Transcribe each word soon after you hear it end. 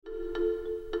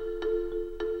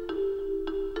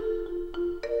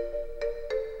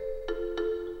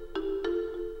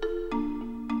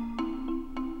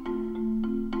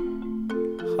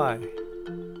Hi,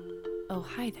 Oh,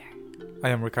 hi there. I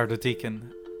am Ricardo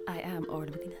Deacon, I am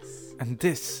Orla McGuinness. and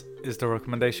this is the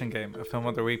Recommendation Game, a Film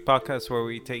of the Week podcast where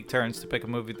we take turns to pick a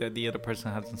movie that the other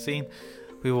person hasn't seen.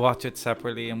 We watch it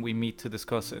separately and we meet to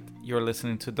discuss it. You're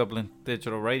listening to Dublin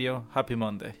Digital Radio. Happy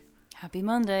Monday. Happy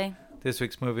Monday. This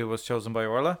week's movie was chosen by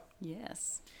Orla.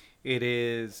 Yes. It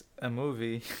is a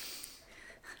movie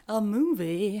A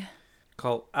movie.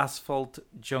 called Asphalt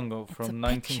Jungle It's from a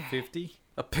 1950.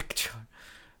 A picture.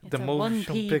 It's The a motion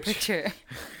 1p picture.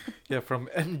 Yeah, from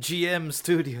MGM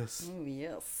Studios. Oh,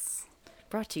 yes.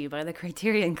 Brought to you by the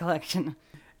Criterion Collection.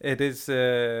 It is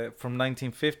from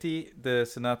 1950. The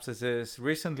synopsis is: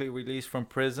 recently released from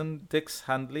prison, Dix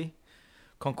Handley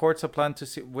concords a plan to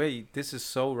see. Wait, this is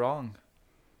so wrong.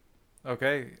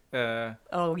 Okay.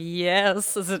 Oh,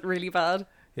 yes. Is it really bad?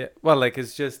 Yeah. Well, like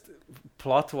it's just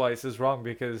plot-wise is wrong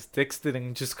because Dix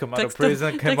didn't just come out of Dix prison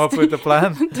and came Dix up with the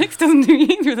plan. Dix doesn't do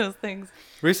either of those things.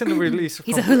 Recently released.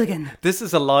 He's a hooligan. This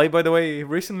is a lie, by the way.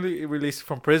 Recently released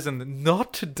from prison,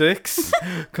 not Dix,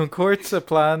 concords a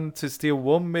plan to steal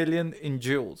 1 million in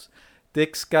jewels.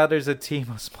 Dix gathers a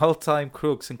team of small-time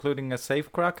crooks, including a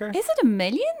safecracker. Is it 1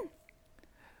 million?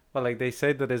 Well, like they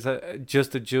say that is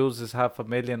just the jewels is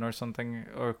 500,000 or something,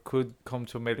 or could come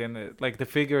to 1 million. Like the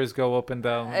figures go up and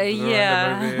down. during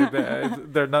Yeah. the movie.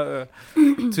 They're not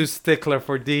too stickler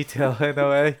for detail in a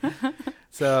way.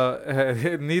 So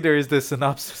neither is the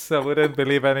synopsis. I wouldn't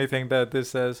believe anything that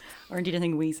this says. Or indeed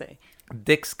anything we say.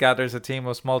 Dix gathers a team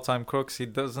of small-time crooks. He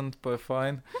doesn't, but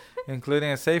fine, including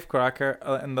a safecracker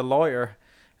and the lawyer.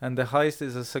 And the heist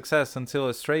is a success until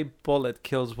a stray bullet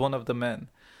kills one of the men.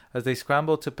 As they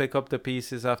scramble to pick up the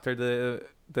pieces after the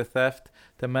theft,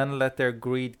 the men let their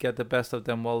greed get the best of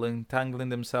them while entangling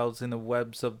themselves in the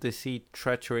webs of deceit,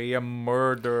 treachery, and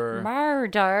murder.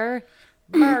 Murder.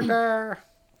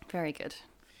 Very good.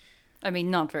 I mean,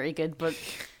 not very good, but,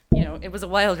 you know, it was a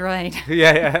wild ride.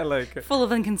 Yeah, like... Full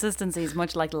of inconsistencies,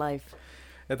 much like life.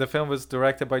 The film was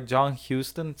directed by John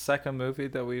Huston, second movie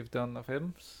that we've done of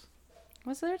him.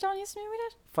 Was there a John Huston movie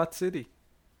with it? Fat City.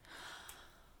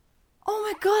 Oh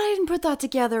my god, I didn't put that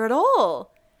together at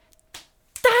all.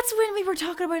 That's when we were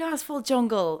talking about Asphalt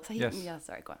Jungle. So Yes. Yeah,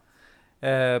 sorry, go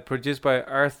on. Produced by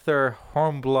Arthur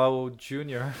Hornblow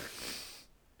Jr.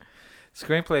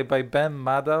 Screenplay by Ben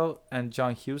Maddow and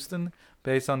John Huston,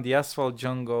 based on The Asphalt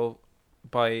Jungle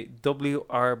by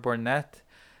W.R. Burnett,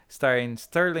 starring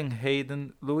Sterling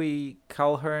Hayden, Louis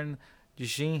Calhern,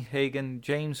 Jean Hagen,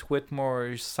 James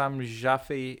Whitmore, Sam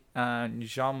Jaffe, and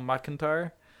Jean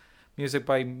McIntyre. Music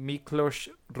by Miklos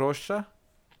Rocha.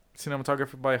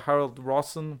 Cinematography by Harold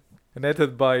Rawson. And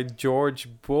edited by George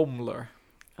Bumler.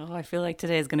 Oh, I feel like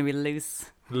today is going to be loose.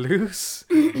 Loose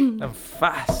and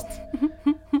fast.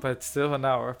 But still an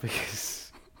hour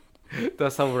because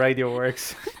that's how radio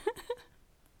works.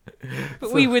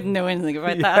 But we wouldn't know anything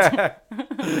about that.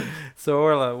 So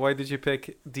Orla, why did you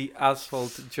pick The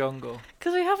Asphalt Jungle?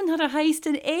 Because we haven't had a heist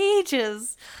in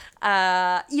ages.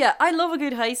 Yeah, I love a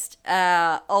good heist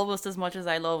almost as much as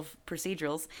I love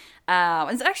procedurals.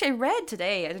 And it's actually, I read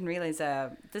today, I didn't realize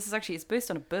it's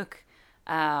based on a book.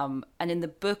 And in the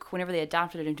book, whenever they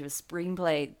adapted it into a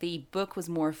screenplay, the book was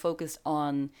more focused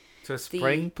on... To a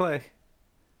screenplay?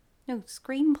 No,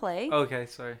 screenplay. Okay,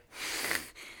 sorry.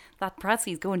 That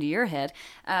Pratsky's going to your head.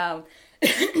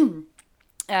 Whenever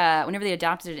they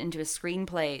adapted it into a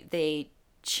screenplay, they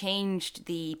changed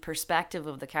the perspective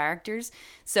of the characters.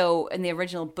 So in the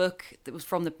original book, it was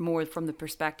from the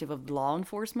perspective of law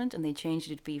enforcement, and they changed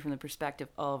it to be from the perspective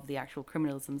of the actual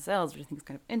criminals themselves, which I think is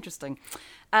kind of interesting.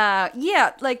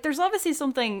 Yeah, like there's obviously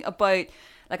something about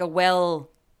like a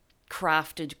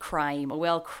well-crafted crime, a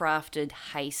well-crafted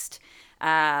heist,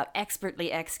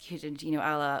 expertly executed, you know,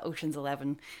 a la Ocean's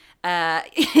 11.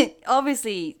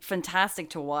 Obviously fantastic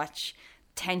to watch,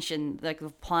 tension, like the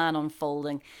plan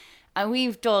unfolding. And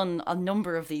we've done a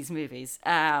number of these movies,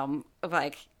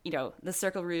 like, you know, Le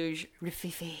Cercle Rouge,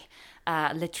 Rififi,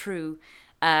 Le Trou.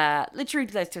 Le Trou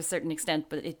to a certain extent,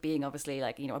 but it being obviously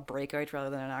like, you know, a breakout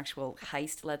rather than an actual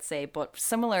heist, let's say. But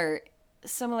similar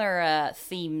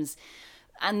themes.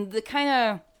 And the kind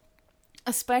of...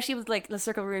 Especially with like Le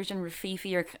Cercle Rouge and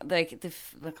Rififi, or like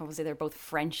obviously they're both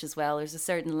French as well. There's a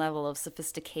certain level of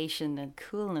sophistication and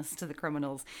coolness to the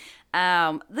criminals.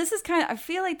 This is kind of, I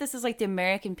feel like this is like the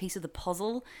American piece of the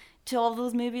puzzle to all of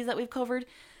those movies that we've covered.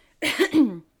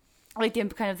 Like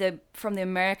from the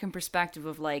American perspective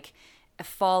of like a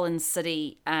fallen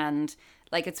city, and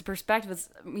like it's a perspective that's,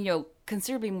 you know,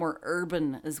 considerably more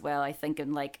urban as well, I think,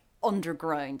 and like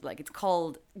underground. Like it's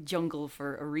called jungle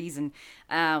for a reason.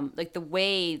 Like the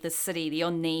way the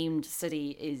unnamed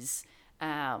city is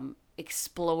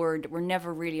explored. We're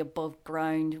never really above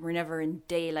ground. We're never in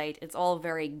daylight. It's all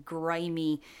very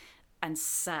grimy and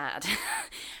sad.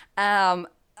 And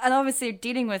obviously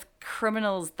dealing with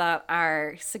criminals that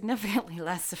are significantly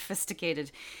less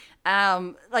sophisticated.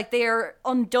 Like they are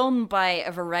undone by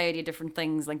a variety of different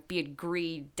things, like be it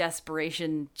greed,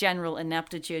 desperation, general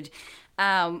ineptitude.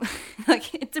 Like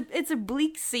it's a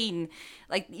bleak scene.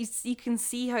 Like you can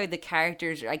see how the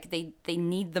characters, like they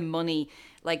need the money,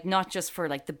 like not just for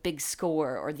like the big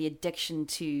score or the addiction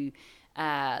to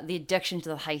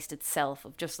the heist itself,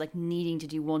 of just like needing to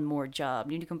do one more job,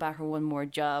 need to come back for one more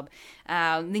job.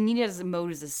 They need it as a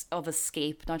mode of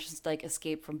escape, not just like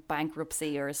escape from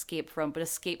bankruptcy or but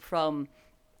escape from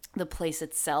the place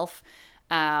itself.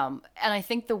 And I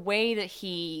think the way that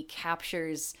he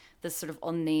captures this sort of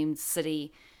unnamed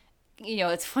city, you know,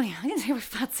 it's funny. I didn't say with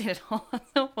Fat City at all.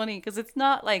 It's so funny because it's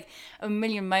not like a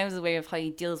million miles away of how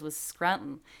he deals with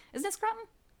Scranton. Isn't it Scranton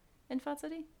in Fat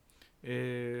City?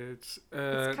 It's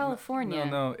California.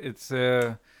 No, it's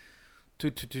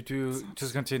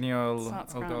just continue. I'll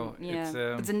go.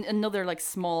 Yeah. It's another like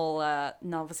small,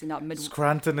 obviously not mid.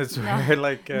 Scranton is where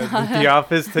like the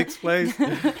Office takes place.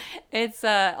 It's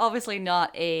obviously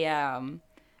not a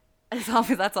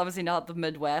that's obviously not the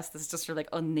Midwest. It's just sort of like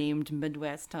unnamed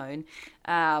Midwest town.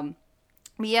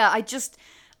 Yeah,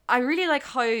 I really like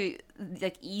how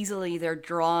like easily they're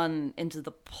drawn into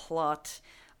the plot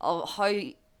of how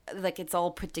like it's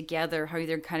all put together, how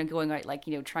they're kind of going out, like,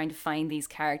 you know, trying to find these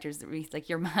characters that we like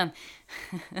your man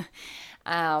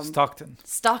Stockton,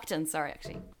 sorry,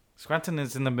 actually. Scranton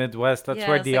is in the Midwest. That's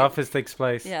where the so, Office takes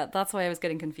place. Yeah, that's why I was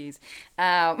getting confused.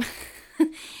 Yeah,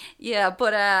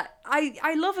 but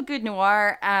I love a good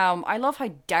noir. I love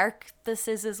how dark this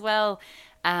is as well.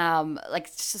 Like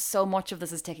it's just so much of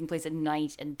this is taking place at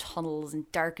night in tunnels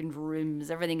and darkened rooms.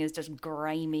 Everything is just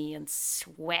grimy and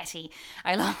sweaty.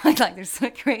 I love like there's so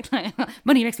great like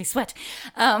money makes me sweat.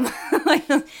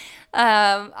 I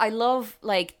love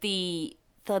like the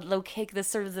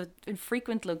sort of the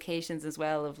infrequent locations as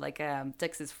well of like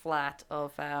Dix's flat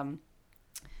of I've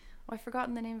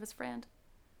forgotten the name of his friend,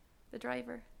 the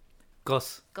driver.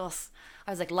 Gus. I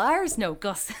was like, Lars? No,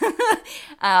 Gus.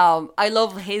 I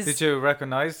love his... Did you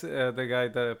recognize the guy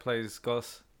that plays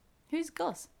Gus? Who's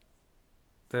Gus?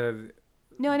 No,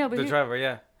 but the driver,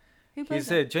 yeah. Who plays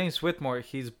He's James Whitmore.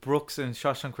 He's Brooks in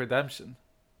Shawshank Redemption.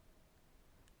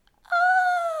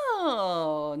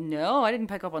 Oh, no, I didn't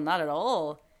pick up on that at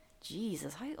all.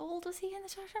 Jesus, how old was he in the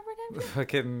Shawshank Redemption?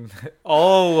 Fucking...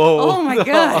 Oh my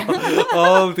God.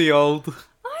 Oh, the old...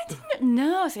 I didn't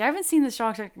know. See, I haven't seen the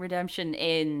Shawshank Redemption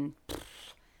in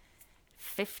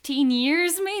 15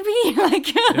 years, maybe.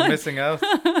 Like you're missing out.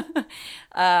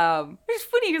 It's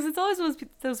funny because it's always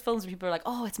those films where people are like,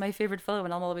 "Oh, it's my favorite film,"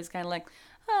 and I'm always kind of like,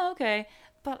 "Oh, okay,"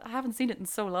 but I haven't seen it in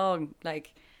so long.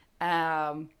 Like,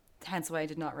 hence why I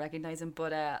did not recognize him.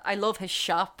 But I love his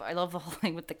shop. I love the whole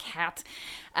thing with the cat.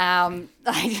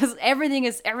 Everything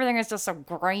is just so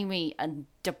grimy and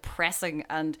depressing,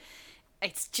 and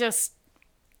it's just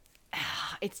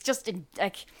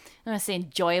like, I'm gonna say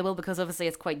enjoyable because obviously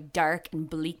it's quite dark and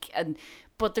bleak,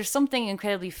 but there's something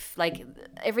incredibly like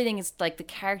everything is like the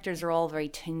characters are all very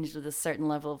tinged with a certain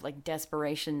level of like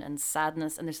desperation and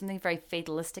sadness, and there's something very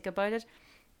fatalistic about it.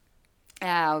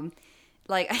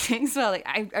 Like I think so. Like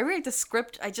I really like the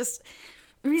script.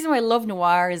 The reason why I love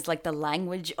noir is like the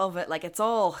language of it. Like it's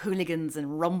all hooligans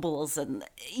and rumbles, and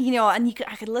you know, and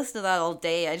I could listen to that all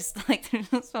day. I just like I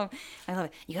love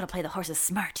it. You gotta play the horses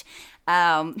smart.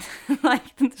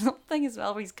 Like there's something as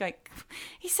well where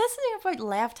he says something about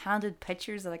left-handed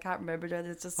pitchers that I can't remember.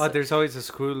 It's just there's always a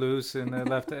screw loose and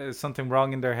left something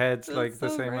wrong in their heads, like the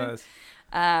same as.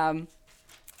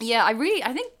 Yeah,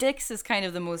 I think Dix is kind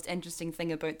of the most interesting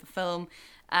thing about the film.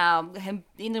 Him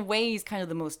in a way he's kind of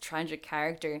the most tragic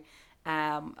character,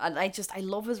 and I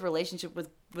love his relationship with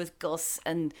Gus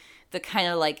and the kind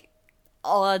of like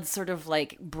odd sort of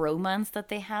like bromance that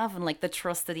they have, and like the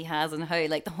trust that he has, and how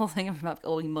like the whole thing about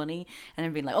owing money and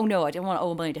then being like, oh no, I don't want to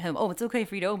owe money to him. Oh, it's okay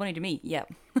for you to owe money to me. Yeah.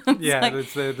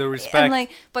 It's the respect. And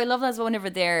like, but I love that as well whenever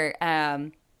they're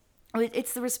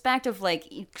it's the respect of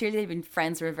like clearly they've been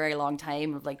friends for a very long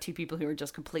time, of like two people who are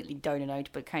just completely down and out,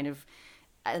 but kind of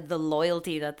the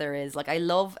loyalty that there is. Like I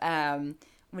love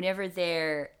whenever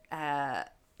they're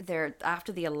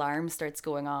after the alarm starts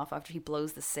going off, after he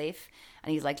blows the safe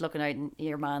and he's like looking out, and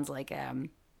your man's like I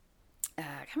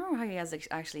can't remember how he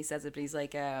actually says it, but he's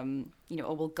like oh,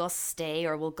 will Gus stay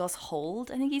or will Gus hold,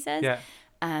 I think he says. Yeah.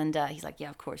 And he's like, yeah,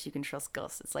 of course you can trust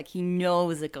Gus. It's like he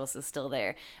knows that Gus is still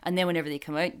there. And then whenever they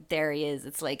come out, there he is.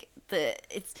 It's like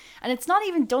it's not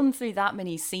even done through that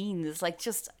many scenes. It's like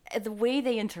just the way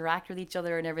they interact with each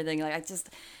other and everything. Like I just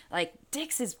like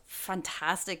Dix is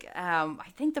fantastic.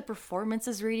 I think the performance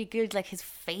is really good. Like his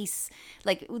face,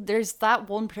 like there's that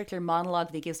one particular monologue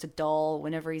that he gives to Doll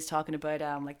whenever he's talking about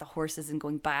like the horses and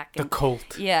going back. And, the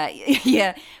cult. Yeah,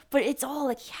 yeah. But it's all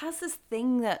like he has this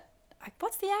thing that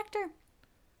what's the actor?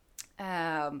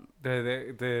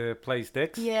 The plays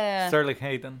Dix. Yeah. Sterling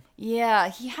Hayden. Yeah,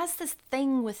 he has this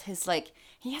thing with his like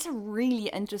he has a really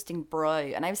interesting brow,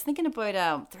 and I was thinking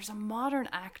about there's a modern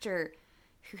actor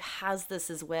who has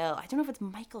this as well. I don't know if it's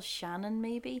Michael Shannon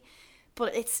maybe,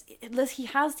 but he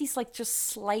has these like just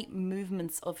slight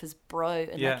movements of his brow,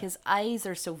 and like his eyes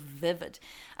are so vivid,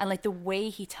 and like the way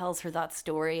he tells her that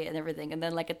story and everything, and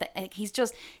then like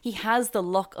he has the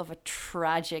look of a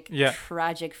tragic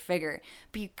figure,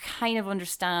 but you kind of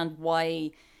understand why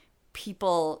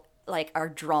people like are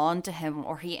drawn to him,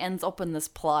 or he ends up in this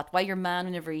plot. Why your man,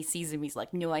 whenever he sees him, he's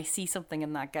like, no, I see something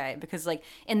in that guy, because like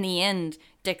in the end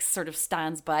Dix sort of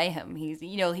stands by him. He's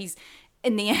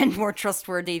in the end more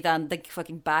trustworthy than the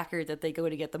fucking backer that they go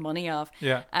to get the money off.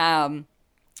 Yeah.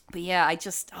 But yeah, I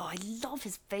love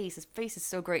his face. His face is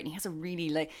so great, and he has a really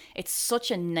like it's such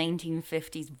a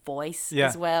 1950s voice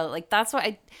as well. Like that's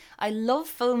why I love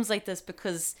films like this,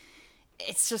 because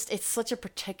it's such a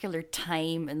particular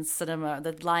time in cinema.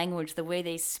 The language, the way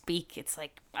they speak, it's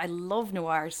like I love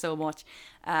noir so much.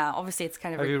 Obviously, it's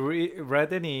kind of. Have you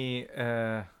read any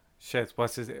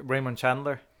what's his Raymond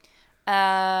Chandler?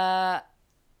 I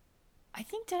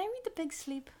think, did I read The Big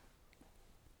Sleep?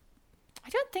 I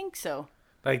don't think so.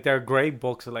 Like they're great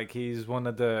books. Like he's one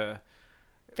of the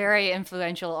very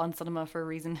influential on cinema for a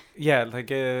reason. Yeah, like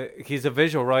he's a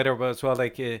visual writer, but as well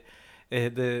like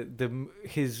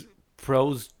his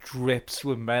prose drips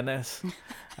with menace.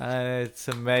 It's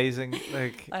amazing.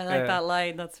 Like I like that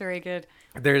line. That's very good.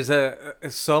 There's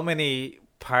so many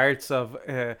parts of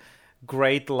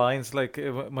great lines. Like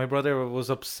my brother was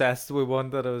obsessed with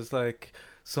one that was like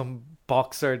some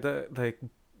boxer that like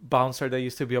bouncer that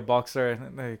used to be a boxer,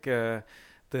 and like the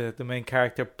main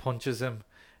character punches him,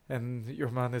 and your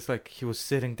man is like, he was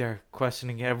sitting there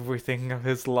questioning everything of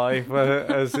his life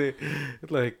as he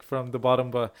like from the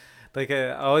bottom. But like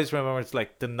I always remember it's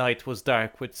like the night was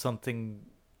dark with something.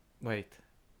 Wait.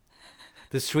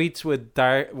 The streets were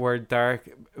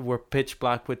pitch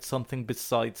black with something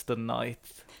besides the night.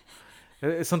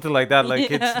 Something like that.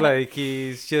 Like it's like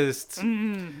he's just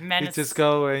you just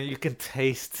go and you can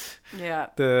taste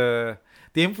the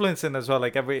influence in as well.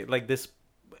 Like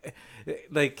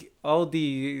like all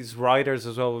these writers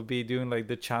as well would be doing like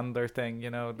the Chandler thing,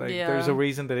 like there's a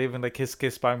reason that even like Kiss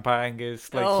Kiss Bang Bang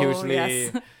is like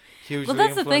hugely well,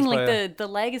 that's the thing, like the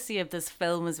legacy of this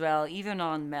film as well, even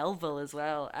on Melville as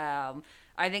well.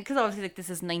 I think because obviously like this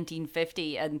is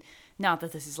 1950, and not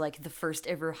that this is like the first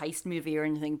ever heist movie or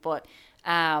anything, but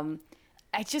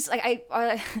I just like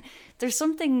I there's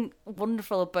something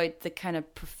wonderful about the kind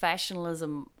of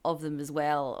professionalism of them as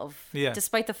well.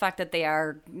 Despite the fact that they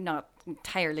are not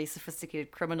entirely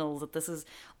sophisticated criminals, that this is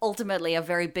ultimately a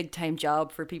very big time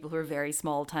job for people who are very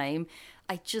small time.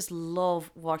 I just love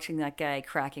watching that guy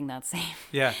cracking that safe.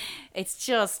 Yeah, it's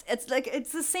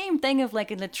the same thing of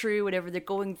like in the True, whatever they're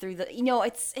going through.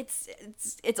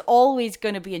 It's always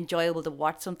going to be enjoyable to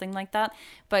watch something like that.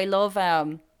 But I love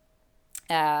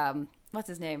what's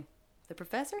his name? The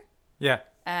professor? Yeah.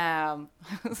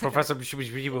 Professor.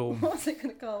 What was I going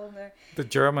to call him there? The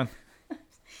German.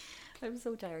 I'm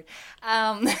so tired.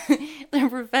 The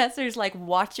professor's like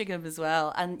watching him as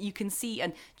well, and you can see,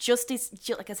 and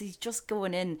as he's just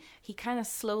going in, he kind of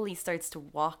slowly starts to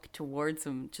walk towards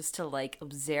him just to like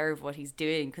observe what he's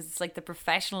doing, because it's like the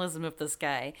professionalism of this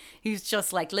guy who's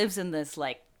just like lives in this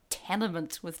like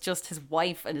tenement with just his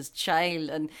wife and his child,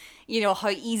 and how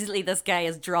easily this guy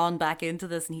is drawn back into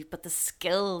this, but the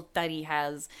skill that he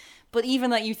has. But even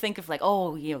that you think of like,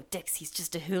 Dix, he's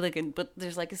just a hooligan, but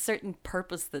there's like a certain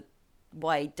purpose that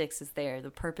why Dix is there,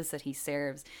 the purpose that he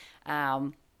serves.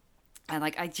 And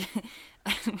like I just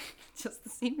the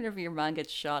scene whenever your man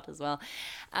gets shot as well,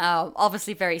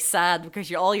 obviously very sad, because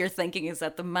all you're thinking is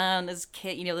that the man is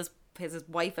his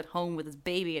wife at home with his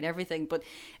baby and everything, but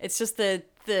it's just the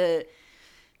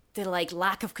like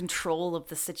lack of control of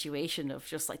the situation, of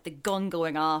just like the gun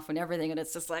going off and everything, and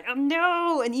it's just like, oh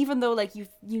no. And even though like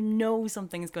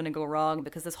something's going to go wrong,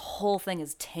 because this whole thing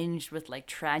is tinged with like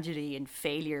tragedy and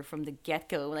failure from the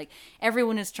get-go, like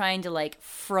everyone is trying to like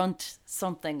front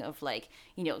something of like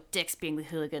Dix being the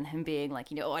hooligan, him being like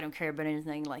I don't care about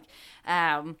anything, like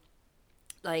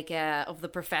of the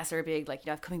professor being like,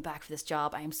 I'm coming back for this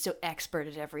job. I am so expert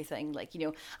at everything. Like,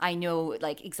 I know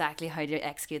like exactly how to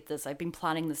execute this. I've been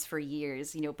planning this for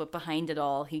years, but behind it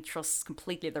all, he trusts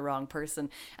completely the wrong person.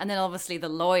 And then obviously the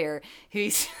lawyer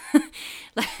who's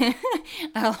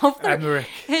I love that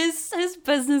his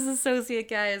business associate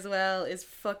guy as well is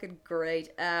fucking great.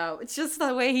 It's just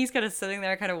the way he's kind of sitting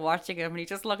there kind of watching him and he's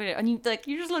just looking at it, and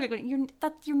you're just looking at it,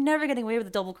 you're never getting away with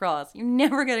a double cross. You're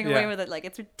never getting away with it. Like,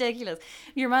 it's ridiculous.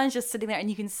 Your man's just sitting there and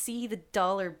you can see the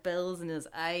dollar bills in his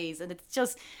eyes, and it's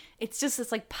just this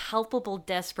like palpable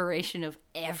desperation of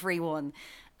everyone.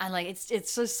 And like it's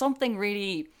just something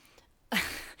really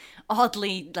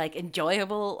oddly like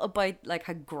enjoyable about like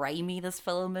how grimy this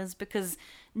film is, because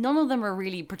none of them are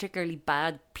really particularly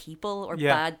bad people or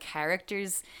bad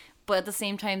characters, but at the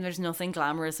same time there's nothing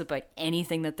glamorous about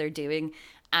anything that they're doing.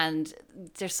 And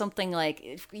there's something like,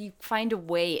 if you find a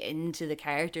way into the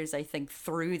characters, I think,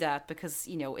 through that, because,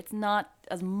 it's not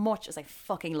as much as I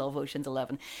fucking love Ocean's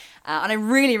 11. And I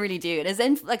really, really do. It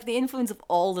is like the influence of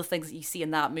all the things that you see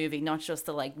in that movie, not just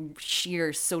the like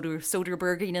sheer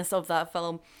Soderberghiness of that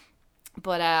film.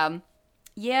 But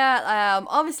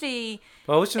obviously...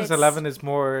 But Ocean's 11 is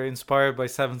more inspired by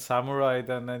Seven Samurai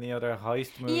than any other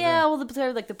heist movie. Yeah, well,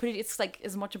 it's like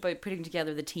as much about putting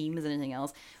together the team as anything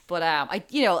else. But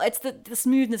it's the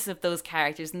smoothness of those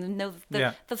characters and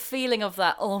the feeling of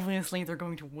that. Obviously, they're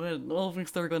going to win.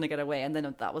 Obviously, they're going to get away. And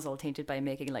then that was all tainted by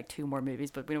making like 2 more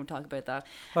movies. But we don't talk about that.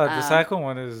 Well, the second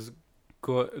one is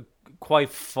good, quite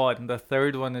fun. The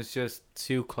third one is just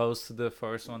too close to the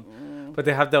first one. But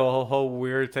they have the whole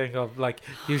weird thing of like,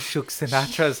 you shook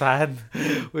Sinatra's hand,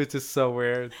 which is so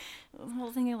weird. The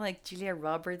whole thing of like Julia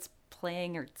Roberts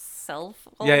playing herself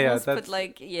almost, but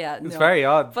like it's very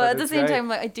odd. But at the same time,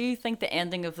 like, I do think the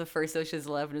ending of the first Ocean's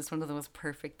 11 is one of the most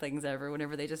perfect things ever,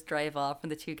 whenever they just drive off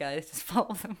and the 2 guys just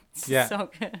follow them. It's so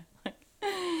good.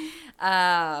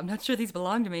 I'm not sure these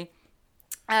belong to me.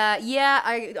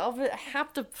 I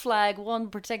have to flag one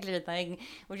particular thing,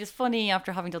 which is funny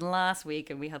after having done last week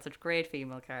and we had such great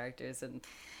female characters. And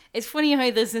it's funny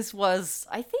how this was,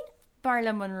 I think,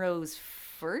 Marilyn Monroe's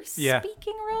first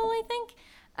speaking role, I think.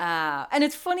 And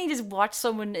it's funny to watch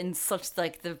someone in such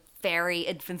like the very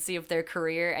infancy of their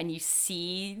career and you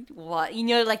see what,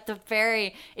 like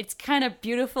it's kind of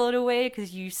beautiful in a way,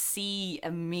 because you see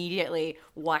immediately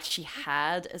what she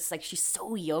had. It's like she's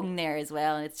so young there as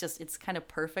well, and it's kind of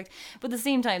perfect. But at the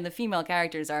same time, the female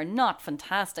characters are not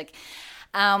fantastic.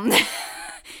 To,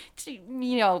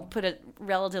 put it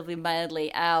relatively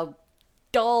mildly.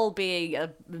 Doll being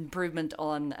an improvement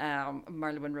on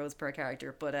Marilyn Monroe's per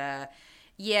character, but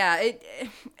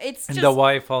it's and just the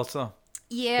wife also.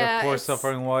 Yeah, the poor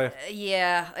suffering wife.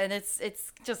 Yeah, and it's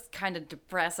just kind of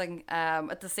depressing.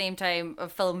 At the same time, a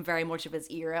film very much of its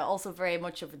era, also very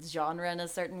much of its genre in a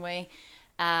certain way.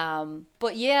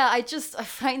 But yeah, I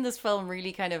find this film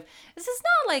really kind of. This is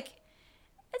not like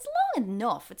it's long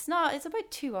enough. It's not. It's about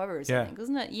 2 hours, I think,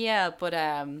 isn't it? Yeah, but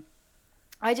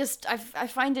I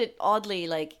find it oddly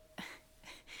like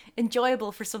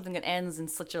enjoyable for something that ends in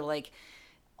such a like,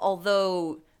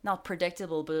 although not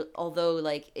predictable, but although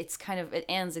like it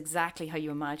ends exactly how you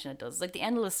imagine it does. Like the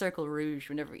end of the Circle Rouge,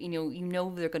 whenever you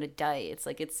know they're gonna die.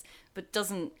 But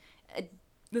doesn't at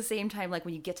the same time, like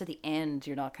when you get to the end,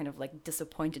 you're not kind of like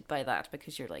disappointed by that,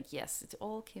 because you're like, yes, it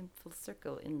all came full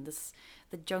circle in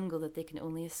the jungle that they can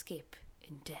only escape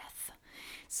in death.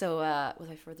 So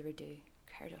without further ado,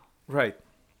 Cardo. Right.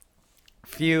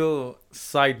 Few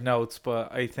side notes,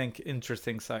 but I think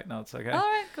interesting side notes. Okay. All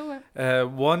right, go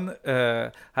on. One,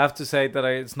 I have to say that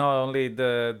it's not only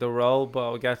the role, but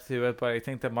I'll get to it. But I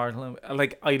think that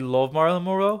I love Marilyn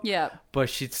Monroe. Yeah. But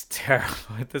she's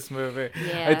terrible at this movie.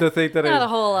 Yeah. I don't think that not a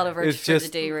whole lot of her it's just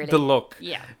to do, really. The look.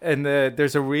 Yeah. And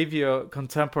there's a review,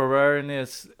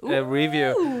 contemporaneous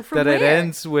review from that where? it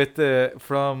ends with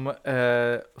from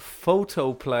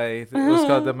Photoplay. It was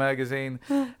called the magazine,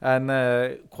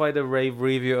 and quite a rave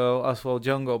review of Asphalt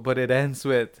Jungle. But it ends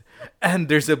with, and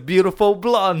there's a beautiful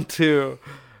blonde too,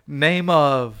 name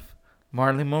of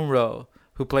Marilyn Monroe,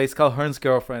 who plays Calhoun's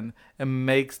girlfriend and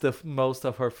makes the most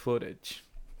of her footage.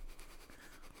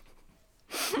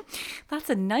 That's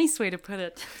a nice way to put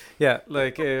it. Yeah,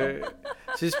 like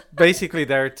she's basically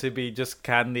there to be just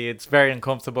candy. It's very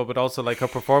uncomfortable, but also like her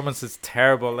performance is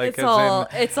terrible. Like it's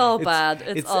all bad.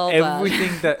 It's all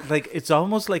everything bad. that like it's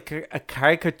almost like a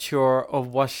caricature of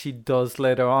what she does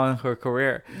later on in her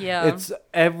career. Yeah, it's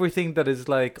everything that is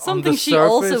like something on the she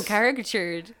surface. Also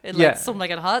caricatured in like Some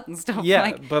Like It Hot and stuff.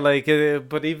 Yeah, but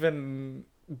but even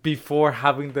before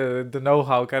having the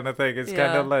know-how kind of thing, it's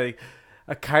kind of like.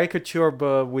 a caricature,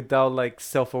 but without like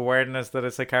self-awareness that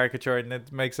it's a caricature, and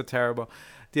it makes it terrible.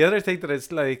 The other thing that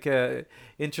is like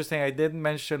interesting, I did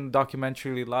mention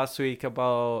documentary last week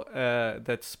about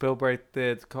that Spielberg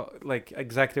did, like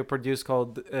executive produced,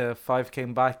 called Five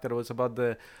Came Back, that was about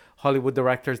the Hollywood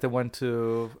directors that went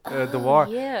to the war.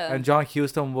 Yeah. And John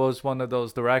Huston was one of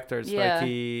those directors. Yeah. Like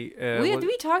he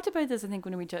we talked about this, I think,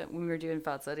 when we were doing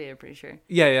Fat City, I'm pretty sure.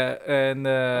 yeah, and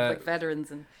Of, like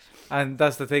veterans and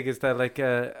that's the thing, is that like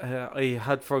I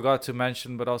had forgot to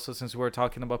mention, but also since we were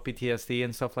talking about PTSD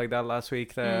and stuff like that last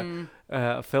week, a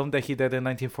film that he did in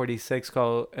 1946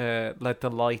 called Let the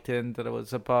Light In, that it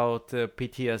was about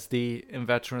PTSD in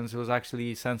veterans. It was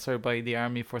actually censored by the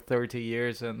army for 30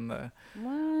 years, and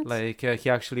what? like he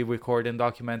actually recorded and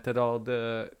documented all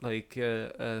the like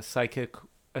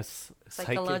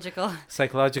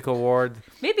psychological ward.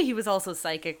 Maybe he was also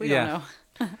psychic. We don't know.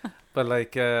 But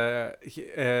like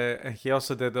he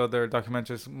also did other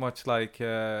documentaries, much like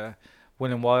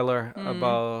William Wyler,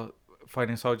 about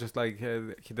fighting soldiers. Like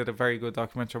he did a very good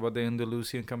documentary about the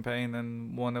Andalusian campaign,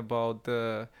 and one about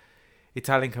the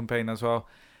Italian campaign as well.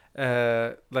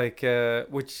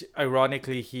 Which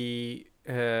ironically he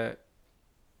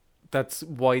that's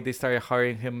why they started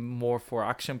hiring him more for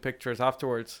action pictures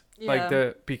afterwards.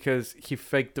 Yeah. Because he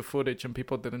faked the footage and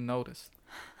people didn't notice.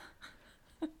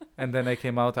 And then they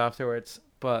came out afterwards.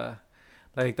 But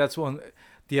like that's one.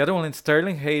 The other one is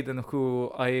Sterling Hayden,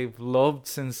 who I've loved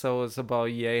since I was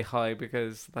about yay high,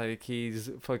 because like he's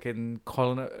fucking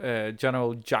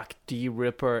General Jack D.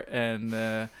 Ripper and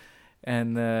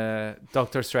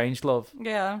Doctor Strangelove.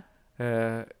 Yeah.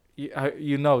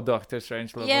 You know Doctor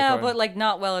Strangelove. Yeah, but like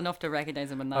not well enough to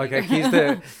recognize him in that. Okay,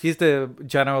 he's the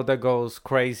general that goes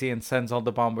crazy and sends all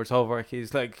the bombers over.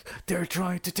 He's like, they're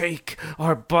trying to take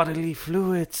our bodily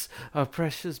fluids, our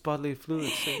precious bodily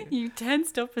fluids. You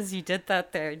tensed up as you did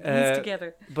that there. Knees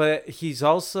together. But he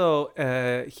also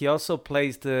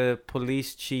plays the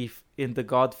police chief in The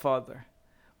Godfather.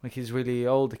 Like he's really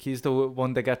old. He's the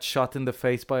one that got shot in the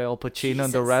face by Al Pacino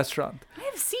in the restaurant.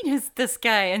 I've seen this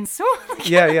guy and so.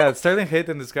 yeah. Sterling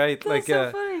Hayden is great. That's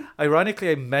so funny. Ironically,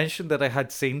 I mentioned that I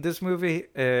had seen this movie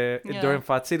during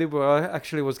Fat City, but I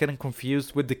actually was getting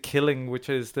confused with The Killing, which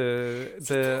is the.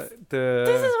 This is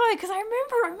why, because I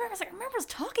remember us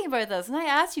talking about this, and I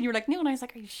asked you, and you were like, no, and I was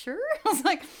like, are you sure? I was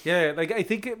like, yeah, like I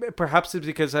think perhaps it's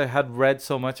because I had read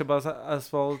so much about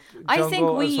Asphalt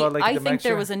Jungle. I think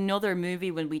there there was another movie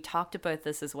when we talked about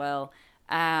this as well.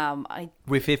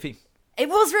 With Fifi. It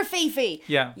was Rafifi.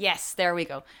 Yeah. Yes, there we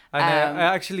go. And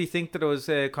I actually think that it was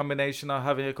a combination of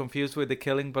having it confused with The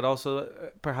Killing, but also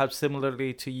perhaps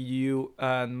similarly to you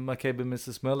and McCabe and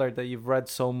Mrs. Miller, that you've read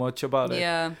so much about it.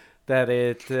 Yeah. That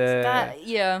it...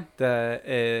 you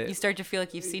start to feel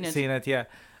like you've seen it. Yeah.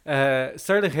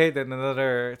 Sterling Hayden,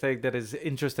 another thing that is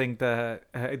interesting, that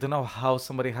I don't know how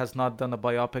somebody has not done a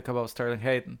biopic about Sterling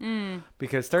Hayden.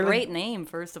 Because Sterling... Great name,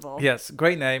 first of all. Yes,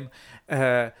 great name.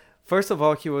 First of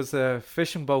all, he was a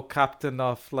fishing boat captain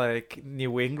of like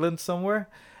New England somewhere,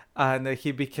 and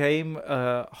he became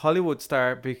a Hollywood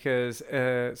star because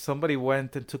somebody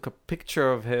went and took a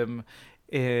picture of him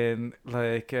in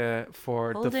like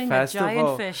for holding the festival. A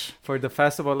giant fish. For the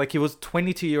festival. Like he was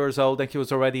 22 years old and he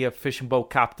was already a fishing boat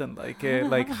captain,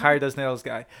 like hard as nails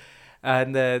guy.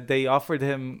 And they offered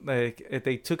him, like,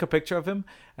 they took a picture of him,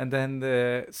 and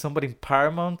then somebody in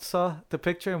Paramount saw the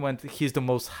picture and went, he's the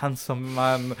most handsome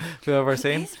man we've ever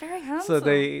seen. He's very handsome. So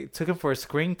they took him for a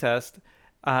screen test,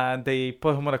 and they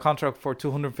put him on a contract for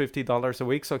 $250 a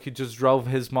week. So he just drove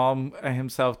his mom and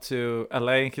himself to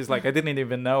LA. And he's like, I didn't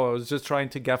even know. I was just trying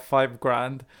to get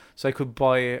 $5,000 so I could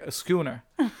buy a schooner,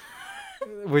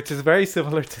 which is very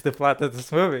similar to the plot of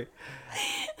this movie.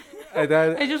 And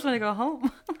then, I just want to go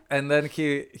home. And then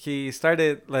he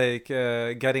started like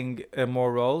getting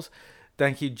more roles.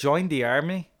 Then he joined the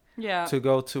army to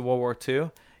go to World War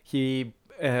II. He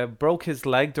broke his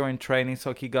leg during training,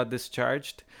 so he got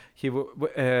discharged. He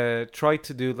tried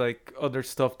to do like other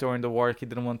stuff during the war. He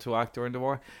didn't want to act during the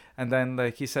war. And then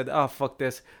like he said, "Oh, fuck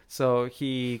this." So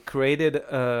he created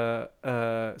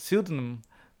a pseudonym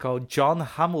called John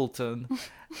Hamilton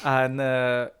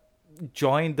and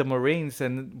joined the Marines,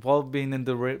 and while being in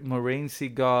the Marines he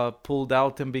got pulled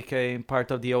out and became part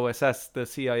of the OSS, the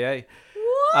CIA.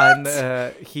 What? And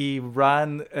he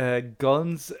ran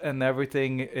guns and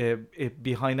everything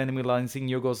behind enemy lines in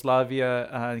Yugoslavia,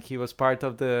 and he was part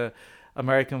of the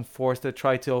American force that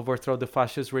tried to overthrow the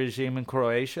fascist regime in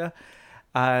Croatia.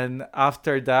 And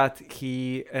after that,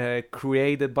 he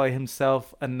created by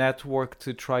himself a network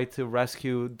to try to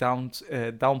rescue down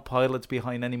pilots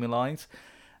behind enemy lines.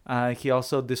 He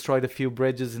also destroyed a few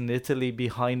bridges in Italy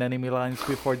behind enemy lines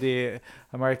before the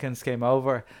Americans came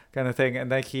over, kind of thing.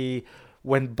 And then he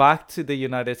went back to the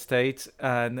United States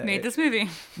and Made this movie.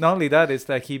 not only that, is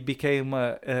that he became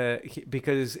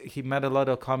because he met a lot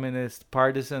of communist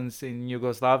partisans in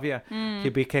Yugoslavia. He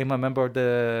became a member of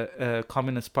the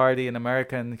Communist Party in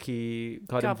America, and he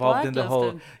got involved in the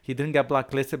whole. blacklisted. He didn't get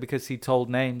blacklisted because he told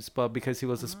names, but because he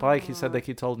was a spy, he said that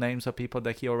he told names of people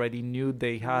that he already knew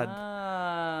they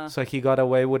had. So he got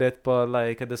away with it, but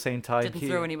like at the same time, Didn't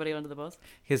throw anybody under the bus.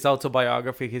 his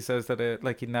autobiography, he says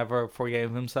that he never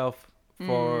forgave himself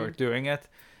for doing it,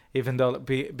 even though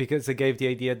because it gave the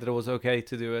idea that it was okay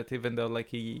to do it, even though like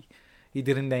he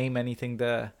didn't name anything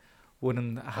that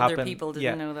wouldn't happen. Other people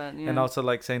didn't know that. Yeah. And also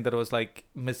like saying that it was like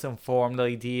misinformed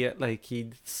idea, like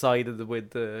he sided with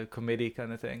the committee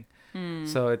kind of thing.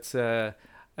 So it's and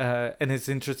it's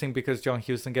interesting because John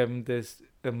Huston gave him this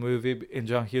movie, and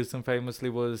John Huston famously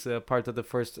was part of the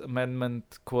First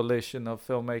Amendment coalition of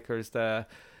filmmakers that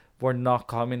were not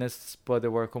communists, but they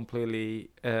were completely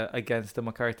against the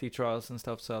McCarthy trials and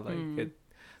stuff. So like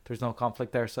there's no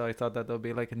conflict there. So I thought that would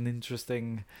be like an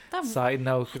interesting side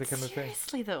note kind of thing.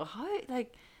 Seriously though, how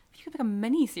like you could make a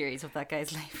mini series of that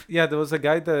guy's life? Yeah, there was a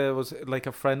guy that was like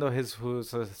a friend of his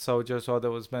who's a soldier, so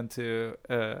that was meant to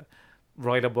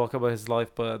write a book about his life,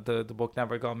 but the book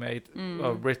never got made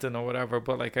or written or whatever.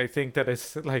 But like I think that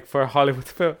it's like for a Hollywood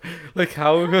film, like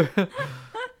how.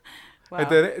 Wow.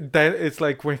 And then it's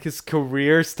like when his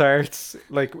career starts,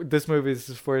 like this movie is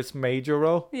his first major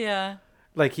role. Yeah.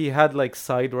 Like he had like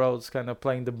side roles kind of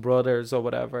playing the brothers or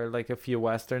whatever, like a few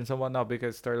westerns and whatnot,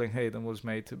 because Sterling Hayden was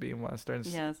made to be in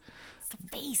westerns. Yes. It's the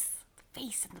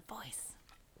face and the voice.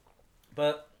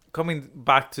 But coming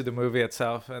back to the movie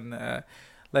itself, and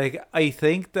like I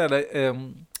think that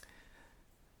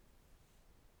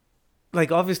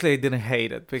like obviously I didn't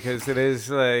hate it because it is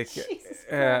like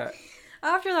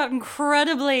After that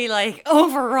incredibly like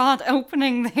overwrought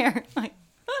opening there, like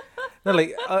no,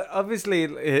 like obviously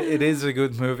it is a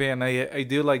good movie, and I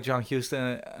do like John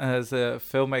Huston as a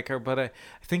filmmaker, but I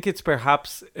think it's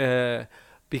perhaps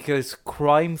because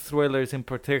crime thrillers in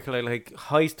particular, like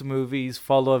heist movies,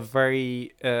 follow a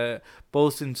very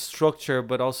both in structure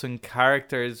but also in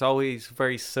character is always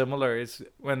very similar. Is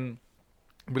when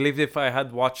I believe if I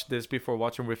had watched this before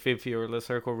watching Rififi or Le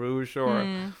Cercle Rouge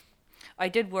or I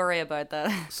did worry about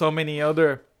that. so many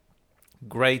other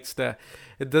greats that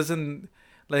it doesn't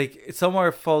like it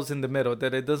somewhere falls in the middle,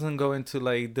 that it doesn't go into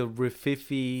like the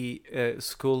Rififi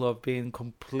school of being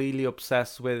completely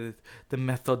obsessed with the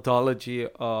methodology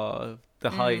of the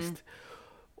heist,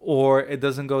 or it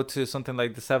doesn't go to something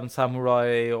like the Seven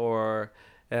Samurai or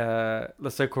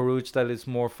Le Cercle Rouge that is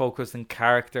more focused in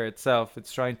character itself.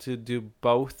 It's trying to do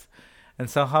both. And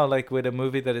somehow, like with a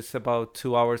movie that is about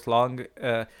 2 hours long,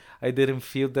 I didn't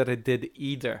feel that it did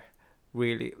either,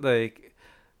 really, like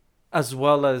as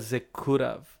well as it could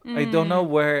have. I don't know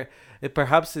where it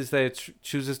perhaps is that it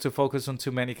chooses to focus on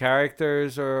too many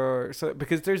characters, or so,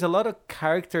 because there's a lot of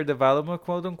character development,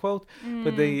 quote unquote,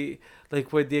 but they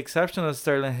like with the exception of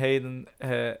Sterling Hayden,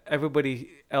 everybody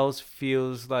else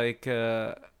feels like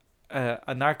an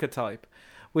archetype,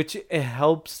 which it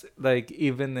helps like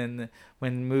even in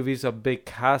when movies of big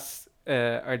casts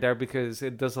are there, because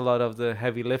it does a lot of the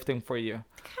heavy lifting for you.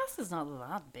 The cast is not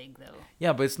that big though.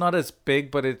 Yeah, but it's not as big,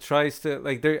 but it tries to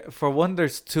like there for one.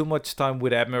 There's too much time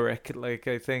with Emmerich. Like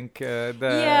I think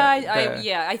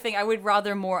I think I would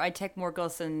rather I'd take more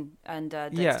Gus and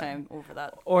Dick's time over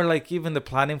that. Or like even the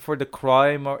planning for the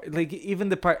crime, or like even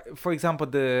the part, for example,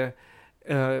 the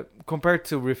compared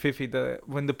to Rififi,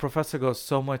 when the professor goes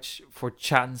so much for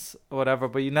chance or whatever,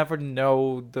 but you never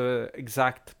know the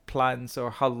exact plans or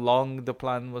how long the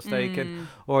plan was taken,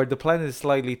 or the plan is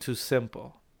slightly too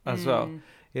simple as well.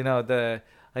 You know,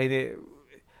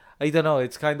 I don't know.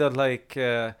 It's kind of like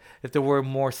if there were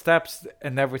more steps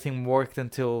and everything worked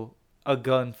until a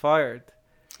gun fired.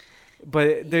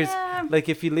 But there's like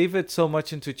if you leave it so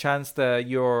much into chance that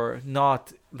you're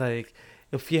not like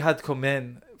if he had come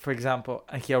in, for example,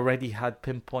 and he already had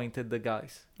pinpointed the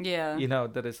guys. Yeah. You know,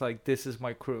 that it's like, this is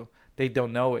my crew. They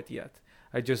don't know it yet.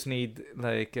 I just need,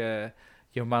 like,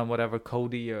 your man, whatever,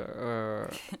 Cody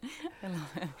or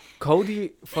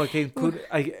Cody fucking could.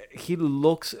 He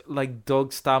looks like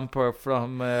Doug Stamper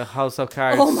from House of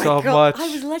Cards so much.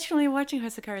 I was literally watching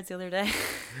House of Cards the other day.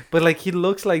 But, like, he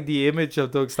looks like the image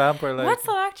of Doug Stamper. Like, what's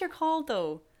that actor called,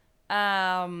 though?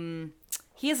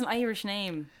 He has an Irish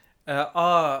name.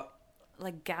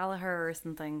 Like Gallagher or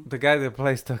something. The guy that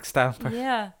plays Doug Stamper.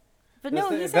 Yeah. But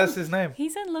no, That's his name.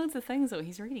 He's in loads of things though.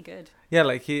 He's really good. Yeah,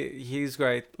 like he's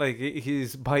great. Like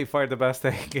he's by far the best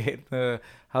thing in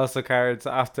House of Cards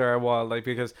after a while. Like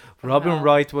because Robin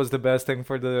Wright was the best thing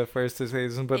for the first 2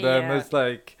 seasons, but then it's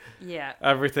like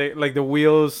everything, like the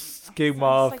wheels came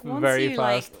off very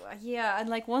fast. And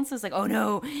like once it's like, oh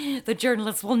no, the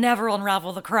journalists will never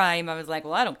unravel the crime. I was like,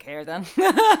 well, I don't care then.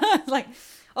 Like,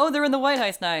 oh, they're in the White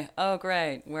House now. Oh,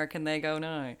 great. Where can they go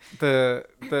now? The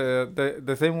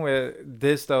thing with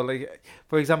this though, like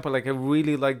for example, like I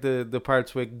really like the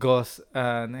parts with Gus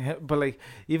but like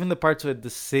even the parts with the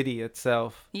city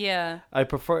itself. Yeah. I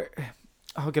prefer.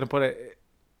 How can I put it?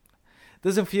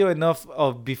 Doesn't feel enough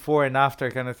of before and after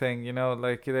kind of thing, you know.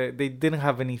 Like they didn't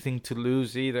have anything to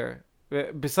lose either,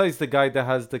 besides the guy that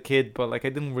has the kid. But like I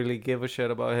didn't really give a shit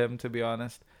about him, to be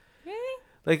honest. Really?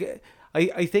 Like.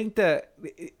 I think that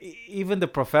even the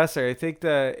professor, I think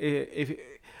that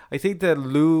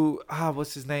Lou,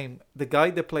 what's his name? The guy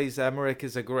that plays Emmerich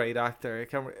is a great actor.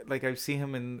 I've seen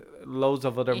him in loads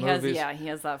of other movies. He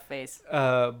has that face.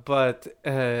 But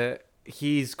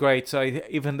he's great. So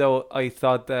even though I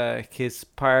thought that his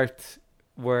part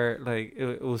where like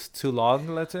it was too long,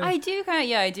 let's say. I do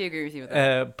agree with you with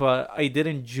that. But I did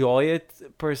enjoy it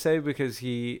per se because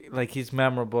he's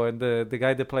memorable, and the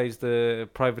guy that plays the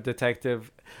private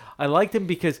detective, I liked him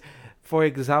because, for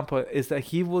example, is that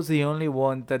he was the only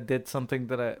one that did something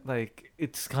that I like.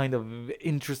 It's kind of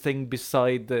interesting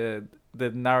beside the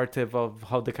narrative of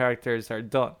how the characters are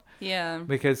done. Yeah.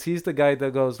 Because he's the guy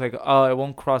that goes like, oh, I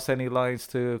won't cross any lines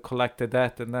to collect the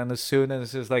debt. And then as soon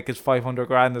as it's like, it's 500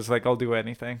 grand, it's like, I'll do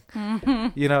anything. Mm-hmm.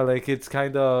 You know, like it's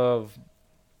kind of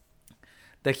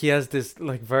like he has this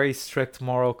like very strict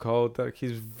moral code that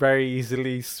he's very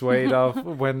easily swayed off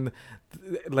when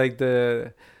like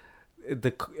when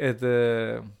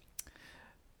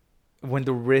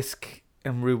the risk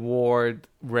and reward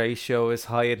ratio is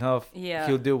high enough,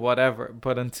 he'll do whatever.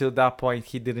 But until that point,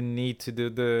 he didn't need to do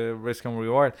the risk and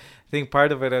reward. I think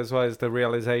part of it as well is the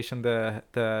realization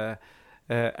that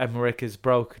Emmerich is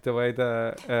broke. The way he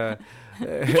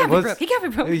can't be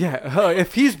broke. Yeah,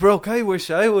 if he's broke, I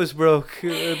wish I was broke.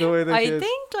 The way that I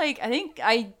think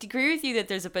I agree with you that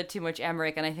there's a bit too much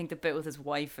Emmerich, and I think the bit with his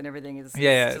wife and everything is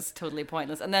just totally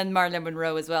pointless. And then Marilyn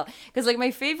Monroe as well, because like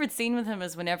my favorite scene with him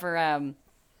is whenever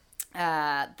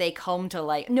they come to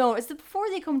it's before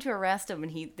they come to arrest him,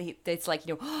 and it's like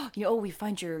we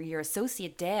find your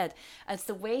associate dead, and it's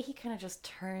the way he kind of just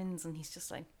turns and he's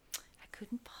just like, I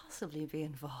couldn't possibly be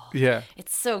involved. Yeah,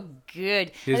 it's so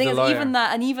good. He's I think the it's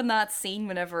lawyer. even that scene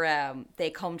whenever they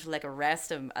come to like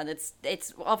arrest him, and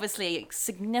it's obviously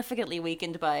significantly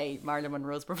weakened by Marilyn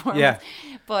Monroe's performance. Yeah,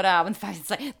 but in fact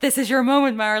it's like, this is your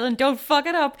moment, Marilyn, don't fuck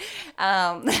it up.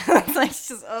 It's like, it's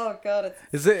just, oh god,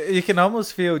 you can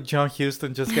almost feel John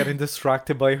Huston just getting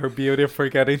distracted by her beauty,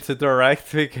 forgetting to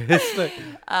direct, because like,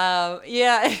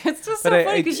 it's just so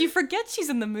funny because you forget she's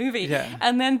in the movie,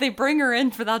 and then they bring her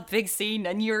in for that big scene,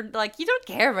 and you're like, you don't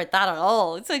care about that at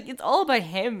all. It's like, it's all about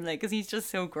him, like, because he's just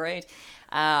so great.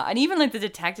 And even like the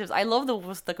detectives, I love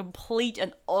the complete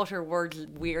and utter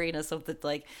word weariness of the,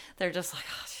 like, they're just like,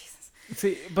 oh Jesus,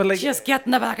 see, but like, just get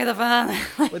in the back of the van.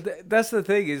 But that's the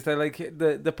thing, is that like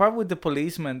the part with the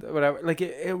policeman, whatever, like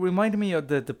it reminded me of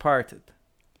The Departed,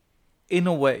 in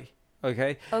a way.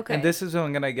 Okay. And this is what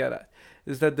I'm gonna get at,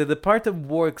 is that The Departed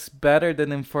works better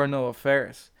than Infernal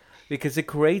Affairs, because it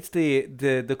creates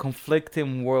the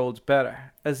conflicting worlds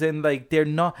better. As in, like, they're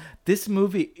not... This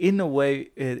movie, in a way,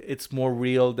 it's more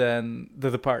real than The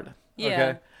Departed.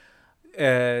 Yeah.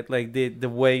 Okay? Like, the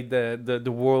way,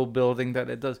 the world building that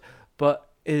it does. But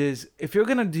it is... If you're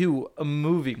gonna do a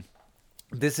movie...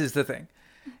 This is the thing.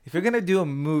 If you're gonna do a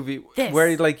movie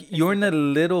where, like, you're in a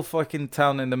little fucking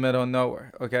town in the middle of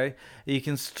nowhere, okay? You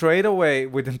can straight away,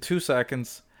 within 2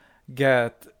 seconds,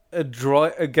 get a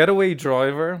getaway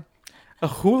driver, a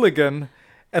hooligan,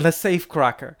 and a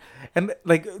safecracker. And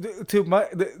like,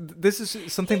 this is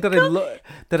something that I love.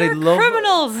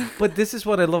 Criminals. But this is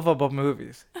what I love about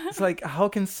movies. It's like, how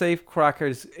can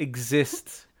safecrackers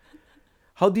exist?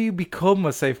 How do you become a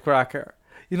safecracker?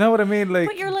 You know what I mean? Like,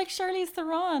 but you're like Charlize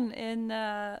Theron in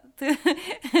what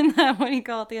do you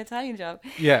call it, The Italian Job.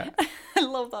 Yeah, I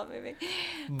love that movie.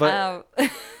 But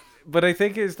but I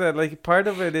think is that, like, part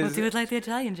of it is, we'll do it like The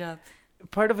Italian Job.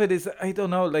 Part of it is, I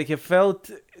don't know, like, it felt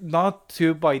not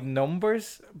too by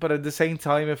numbers, but at the same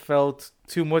time it felt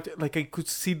too much, like I could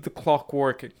see the clock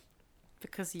working.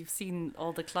 Because you've seen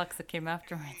all the clocks that came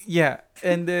afterwards. Yeah,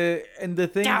 and the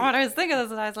thing... Yeah, what I was thinking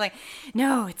of, I was like,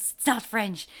 no, it's not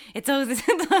French. It's always...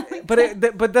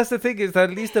 but that's the thing, is that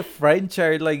at least the French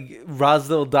are, like,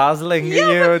 razzle-dazzling,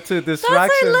 to distraction. That's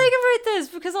what I like about this,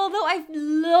 because although I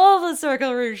love the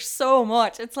Circle Rouge so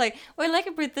much, it's like what I like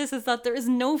about this is that there is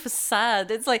no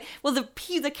facade. It's like, well,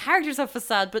 the characters have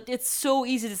facade, but it's so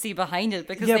easy to see behind it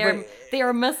because they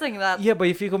are missing that. Yeah, but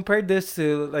if you compare this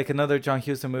to like another John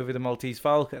Huston movie, The Maltese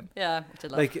Falcon. Yeah, which I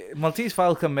love. Like Maltese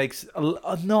Falcon makes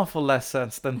an awful less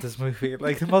sense than this movie.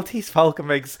 Like the Maltese Falcon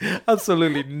makes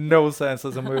absolutely no sense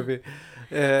as a movie.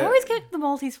 I always get the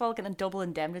Maltese Falcon and Double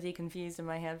Indemnity confused in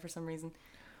my head for some reason.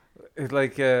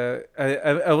 Like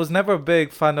I was never a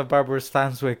big fan of Barbara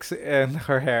Stanwyck and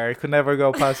her hair. I could never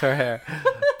go past her hair.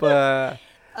 But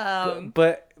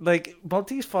like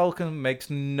Maltese Falcon makes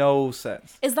no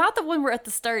sense. Is that the one where at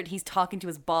the start he's talking to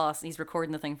his boss and he's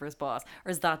recording the thing for his boss,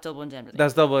 or is that Double Indemnity?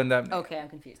 That's Double Indemnity. Okay, I'm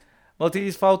confused.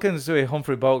 Maltese Falcon is with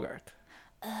Humphrey Bogart.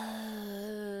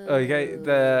 Okay,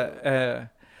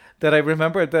 that I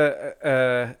remember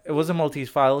it was a Maltese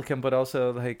Falcon, but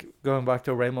also like going back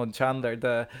to Raymond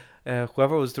Chandler,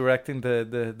 whoever was directing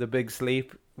the Big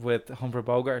Sleep with Humphrey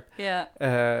Bogart. Yeah.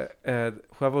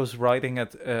 Whoever was writing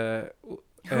it.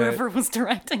 Whoever was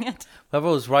directing it. Whoever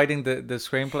was writing the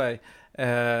screenplay,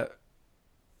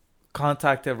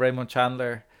 contacted Raymond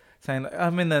Chandler, saying,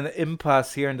 "I'm in an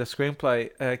impasse here in the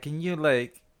screenplay. Can you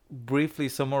like briefly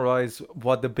summarize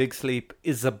what the Big Sleep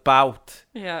is about?"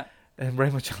 Yeah. And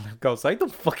Raymond Chandler goes, "I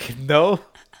don't fucking know.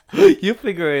 You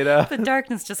figure it out." The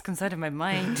darkness just comes out of my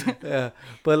mind. Yeah,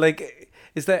 but like,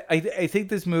 is that I think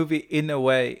this movie in a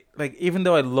way, like even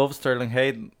though I love Sterling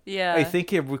Hayden, Yeah. I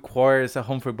think it requires a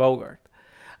Humphrey Bogart,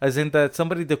 as in that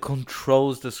somebody that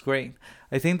controls the screen.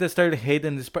 I think that Sterling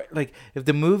Hayden is like if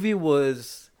the movie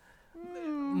was.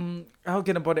 How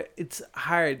can I put it? It's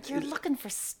hard. You're looking for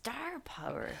star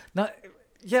power. Not.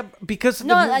 Yeah, because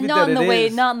not in the way,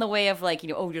 is. not in the way of like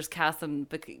just cast them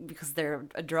because they're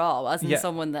a draw, as in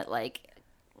someone that like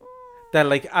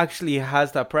actually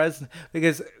has that presence.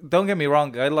 Because don't get me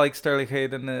wrong, I like Sterling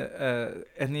Hayden,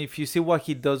 and if you see what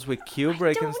he does with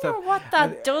Kubrick and stuff, I don't know what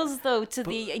that does though to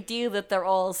the idea that they're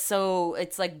all so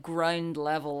it's like ground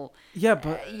level. Yeah,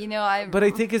 but But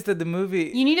I think it's that the movie.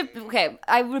 You need to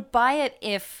I would buy it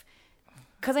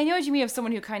because I know what you mean of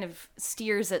someone who kind of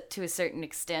steers it to a certain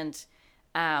extent.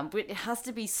 But it has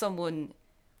to be someone,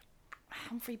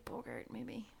 Humphrey Bogart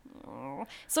maybe,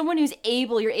 someone who's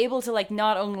you're able to like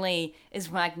not only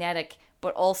is magnetic,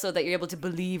 but also that you're able to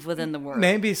believe within the world.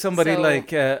 Maybe somebody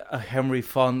like a Henry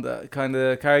Fonda kind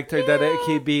of character that it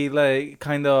could be like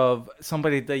kind of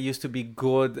somebody that used to be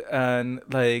good and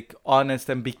like honest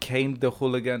and became the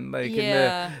hooligan, like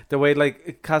in the way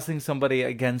like casting somebody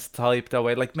against type that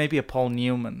way, like maybe a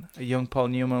young Paul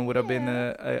Newman would have been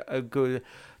a good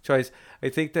choice. I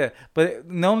think that, but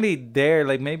not only there,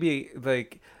 like maybe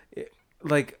like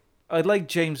I like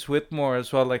James Whitmore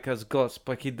as well, like as Gus,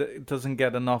 but he doesn't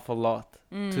get an awful lot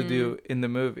to do in the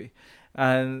movie.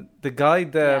 And the guy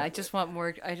that I just want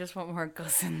more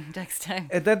Gus next time.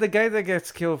 And then the guy that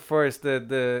gets killed first,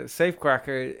 the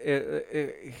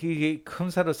safecracker, he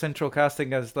comes out of central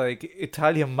casting as like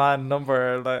Italian man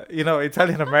number, like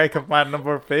Italian American man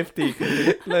number 50,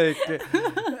 like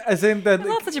as in that. It's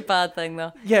not such a bad thing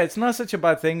though. Yeah, it's not such a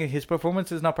bad thing. His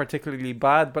performance is not particularly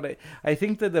bad, but I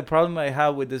think that the problem I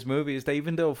have with this movie is that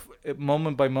even though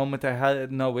moment by moment I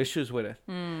had no issues with it,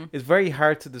 it's very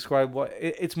hard to describe what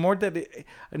it's more that.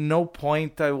 At no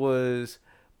point I was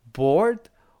bored,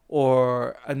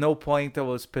 or at no point I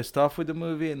was pissed off with the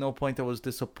movie, at no point I was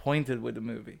disappointed with the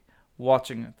movie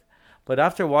watching it. But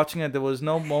after watching it, there was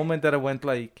no moment that I went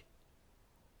like,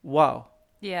 wow.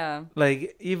 Yeah.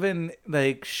 Like even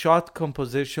like shot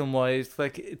composition wise,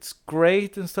 like it's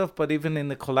great and stuff, but even in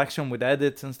the collection with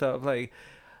edits and stuff, like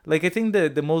I think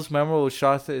the most memorable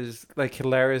shot is like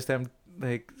hilarious, them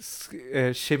like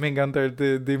shimming under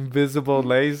the invisible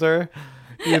laser,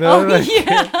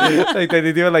 like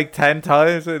they do it like 10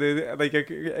 times, and like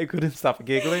I couldn't stop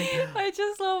giggling. I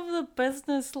just love the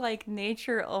business like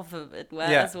nature of it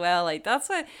as well. Like that's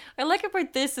what I like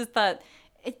about this is that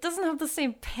it doesn't have the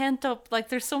same pent up, like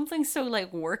there's something so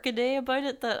like workaday about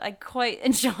it that I quite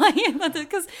enjoy.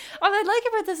 Because what I like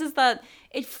about this is that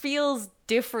it feels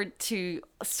different to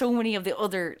so many of the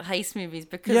other heist movies.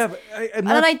 Because and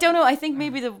I don't know, I think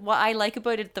maybe what I like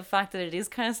about it, the fact that it is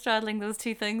kind of straddling those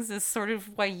two things, is sort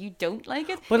of why you don't like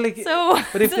it. But like,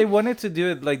 but if they wanted to do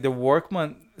it like the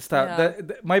Workman style,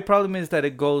 my problem is that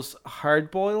it goes hard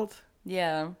boiled,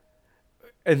 and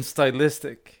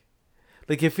stylistic.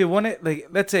 Like if you want it, like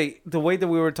let's say the way that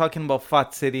we were talking about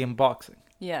Fat City and boxing.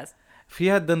 Yes. If he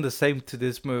had done the same to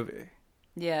this movie,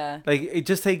 Yeah. Like, it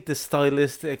just take the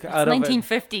stylistic It's out of it.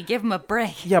 1950. Give him a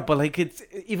break. Yeah, but like, it's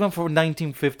even for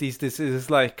 1950s. This is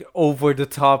like over the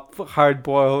top hard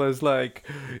boil. Is like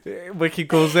when he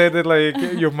goes in and like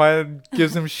your man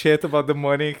gives him shit about the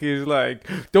money. He's like,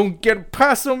 "Don't get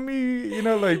past on me," you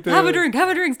know, like Have a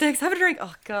drink, Sticks. Have a drink.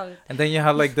 Oh God. And then you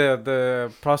have like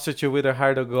the prostitute with her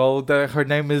heart of gold. Her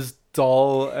name is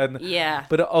Doll, and Yeah.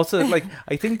 but also like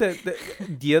I think that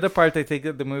the other part I think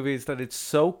of the movie is that it's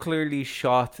so clearly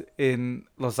shot in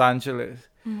Los Angeles,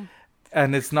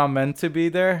 and it's not meant to be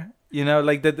there. You know,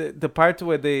 like the part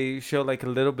where they show like a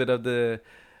little bit of the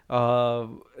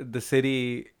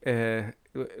city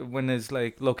when it's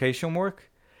like location work.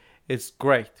 It's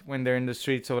great when they're in the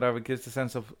streets or whatever. It gives a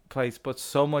sense of place, but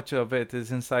so much of it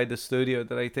is inside the studio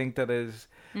that I think that is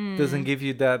doesn't give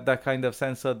you that kind of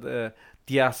sense of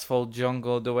the asphalt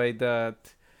jungle the way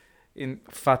that in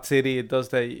Fat City it does.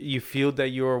 That you feel that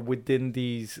you're within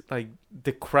these like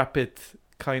decrepit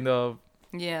kind of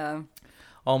Yeah.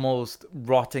 almost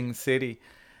rotting city.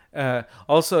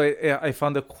 Also, I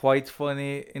found it quite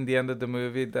funny in the end of the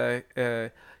movie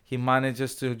that he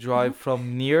manages to drive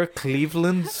from near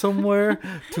Cleveland somewhere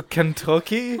to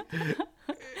Kentucky.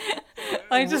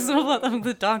 I just love that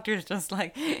the doctor's just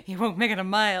like, he won't make it a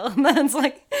mile. And then it's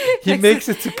like... He makes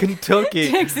it to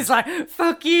Kentucky. Dix is like,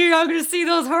 fuck you, I'm going to see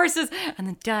those horses. And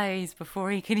then dies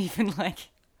before he can even like...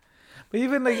 But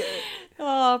even like...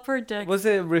 Oh, poor Dix. Was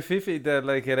it Rififi that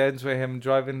like it ends with him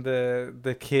driving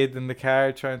the kid in the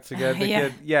car trying to get the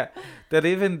kid? Yeah. That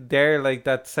even there, like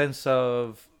that sense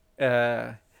of...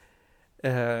 at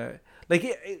the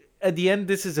end,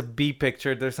 this is a B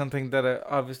picture. There's something that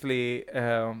obviously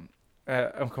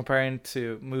I'm comparing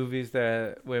to movies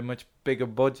that were much bigger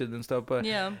budget and stuff. But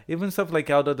Yeah. even stuff like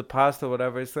Out of the Past or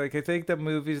whatever, it's like I think that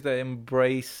movies that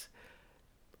embrace,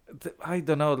 I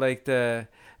don't know, like if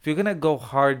you're gonna go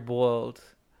hard boiled,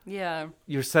 Yeah.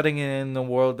 you're setting it in a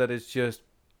world that is just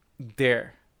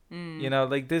there. You know,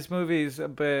 like this movie is a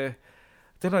bit, I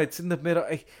don't know, it's in the middle.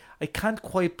 I can't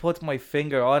quite put my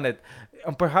finger on it.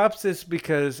 And perhaps it's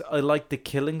because I like the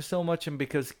killing so much and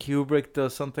because Kubrick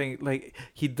does something like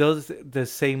he does the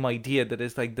same idea that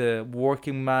is like the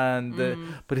working man,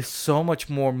 but it's so much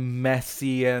more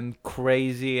messy and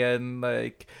crazy and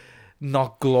like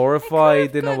not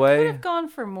glorified in a way. Could have gone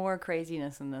for more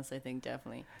craziness in this, I think,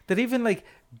 definitely. That even like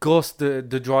Gus, the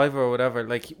driver or whatever,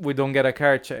 like we don't get a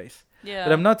car chase. Yeah.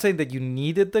 But I'm not saying that you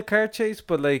needed the car chase,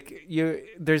 but like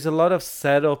there's a lot of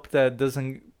setup that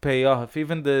doesn't pay off.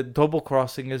 Even the double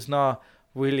crossing is not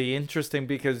really interesting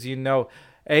because you know,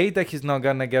 that he's not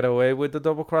gonna get away with the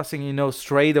double crossing. You know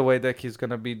straight away that he's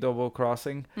gonna be double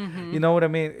crossing. You know what I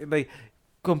mean? Like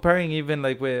comparing even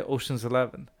like with Ocean's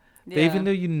 11. Yeah. Even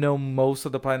though you know most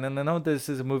of the plan, and I know this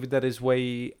is a movie that is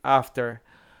way after.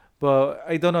 But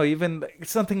I don't know, even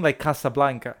something like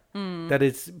Casablanca, that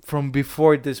is from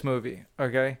before this movie,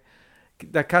 okay?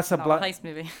 The Casablanca... heist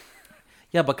movie.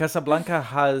 Yeah, but Casablanca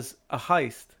has a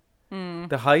heist.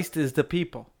 The heist is the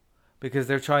people. Because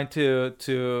they're trying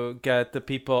to get the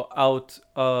people out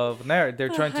of there. They're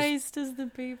trying heist is the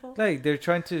people. Like, they're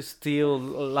trying to steal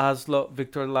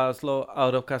Victor Laszlo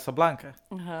out of Casablanca.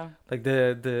 Uh-huh. Like,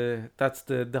 that's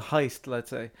the heist, let's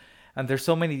say. And there's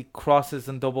so many crosses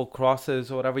and double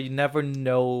crosses or whatever. You never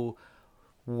know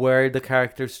where the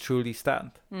characters truly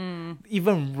stand.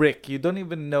 Even Rick, you don't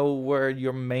even know where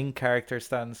your main character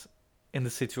stands in the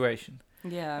situation.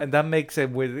 Yeah. And that makes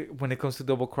it, when it comes to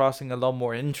double crossing, a lot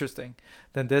more interesting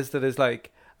than this. That is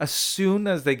like, as soon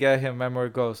as they get him, memory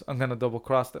goes, I'm going to double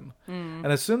cross them. And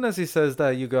as soon as he says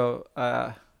that, you go,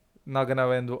 not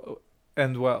going to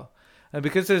end well. And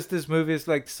because there's this movie, it's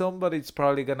like somebody's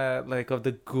probably gonna, like, of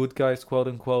the good guys, quote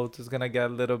unquote, is gonna get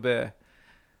a little bit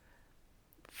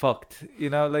fucked. You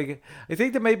know, like, I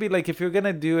think that maybe, like, if you're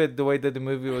gonna do it the way that the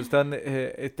movie was done,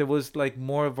 there was, like,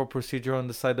 more of a procedure on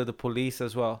the side of the police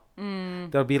as well.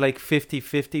 There'll be, like,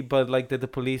 50-50, but, like, that the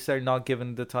police are not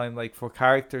given the time, like, for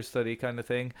character study kind of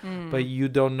thing. But you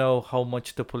don't know how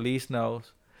much the police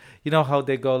knows. You know how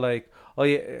they go, like, oh,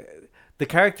 yeah... The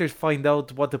characters find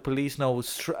out what the police know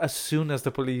as soon as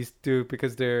the police do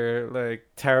because they're like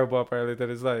terrible apparently. That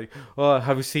is like, oh,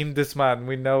 have you seen this man?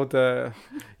 We know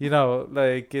you know,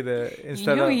 like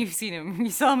instead of you've seen him. You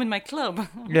saw him in my club.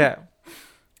 Yeah,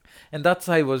 and that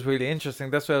side was really interesting.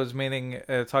 That's what I was meaning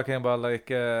talking about, like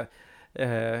The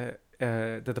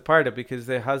Departed, because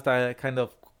it has that kind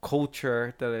of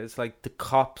culture that is like the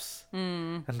cops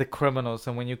and the criminals,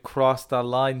 and when you cross that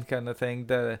line kind of thing,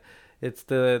 it's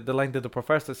the line that the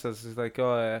professor says is like,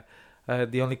 oh,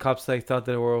 the only cops that thought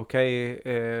they were okay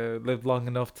lived long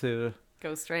enough to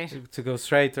go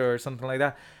straight or something like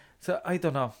that. So I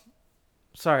don't know.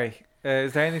 Sorry,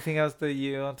 Is there anything else that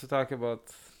you want to talk about?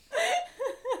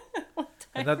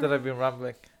 And not that I've been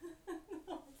rambling.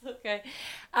 Okay.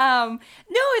 No,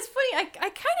 it's funny. I kind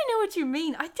of know what you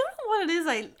mean. I don't know what it is.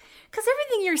 Because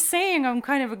everything you're saying, I'm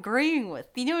kind of agreeing with.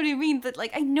 You know what I mean? That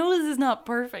like I know this is not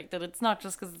perfect, and it's not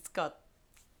just because it's got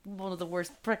one of the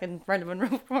worst freaking relevant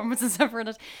performances ever in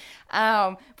it.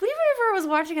 But even if I was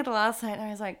watching it the last night, I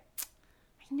was like,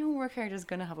 I know our character's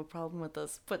gonna have a problem with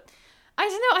this, but I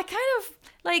don't know. I kind of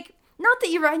like. Not that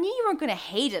I knew you weren't going to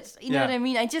hate it. You know what I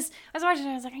mean? I was watching it,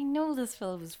 I was like, I know this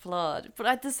film is flawed. But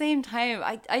at the same time,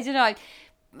 I don't know. I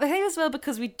think as well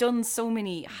because we've done so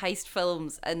many heist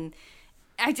films and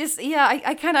I just,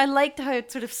 I liked how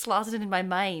it sort of slotted in my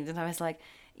mind. And I was like,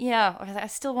 I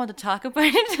still want to talk about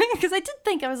it. Because I did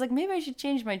think, I was like, maybe I should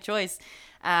change my choice.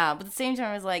 But at the same time,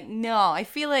 I was like, no, I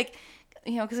feel like,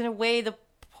 because in a way, the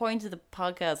point of the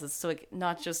podcast is so like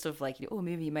not just of like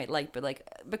maybe you might like, but like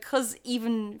because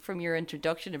even from your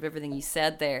introduction of everything you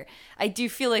said there, I do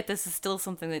feel like this is still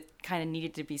something that kind of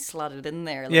needed to be slotted in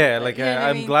there.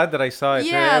 I'm glad that I saw it.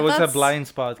 Yeah, it was a blind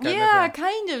spot.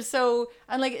 Kind of. So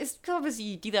and like it's obviously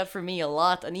you do that for me a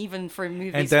lot, and even for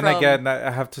movies. And then again, I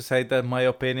have to say that my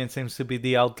opinion seems to be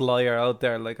the outlier out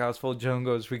there. Like Asphalt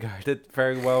Jungle is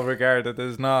very well regarded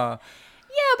as not.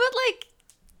 Yeah, but like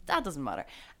that doesn't matter.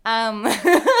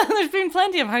 There's been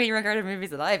plenty of highly regarded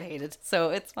movies that I've hated, so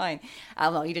it's fine.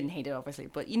 Well, you didn't hate it, obviously,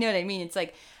 but you know what I mean. It's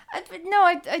like,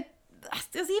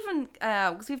 there's even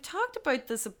because we've talked about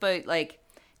this about like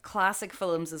classic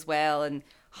films as well, and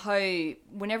how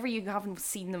whenever you haven't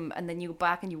seen them and then you go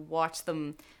back and you watch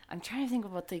them. I'm trying to think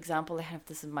about the example. I have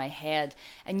this in my head,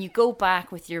 and you go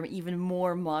back with your even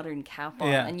more modern cap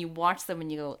on, and you watch them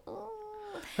and you go, oh,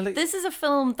 this is a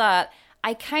film that.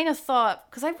 I kind of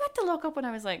thought, because I went to look up and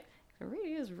I was like, it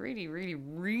really is really, really,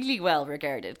 really well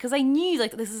regarded. Because I knew,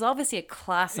 like, this is obviously a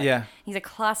classic. Yeah. He's a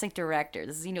classic director.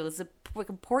 This is, this is a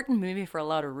important movie for a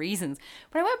lot of reasons.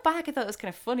 But I went back and thought it was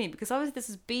kind of funny because obviously this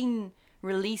has been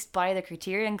released by the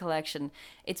Criterion Collection.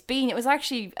 It was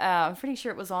actually, I'm pretty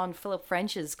sure it was on Philip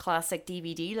French's classic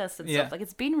DVD list and stuff. Like,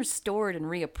 it's been restored and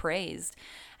reappraised.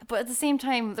 But at the same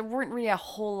time, there weren't really a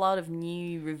whole lot of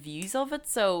new reviews of it,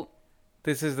 so...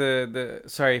 This is the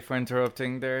sorry for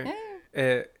interrupting there.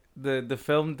 The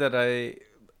film that I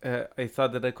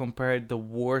thought that I compared the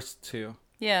worst to.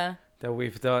 Yeah. That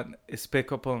we've done is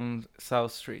Pick Up on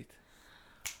South Street.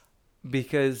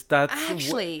 Because that's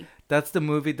the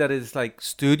movie that is like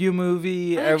studio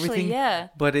movie, everything. Yeah.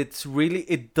 But it's really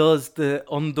it does the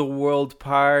underworld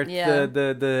part,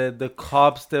 the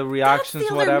cops, the reactions, that's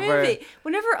the whatever. Other movie.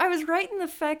 Whenever I was writing the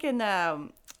fucking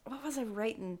what was I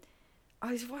writing?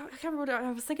 I can't remember.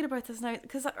 I was thinking about this now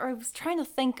because I was trying to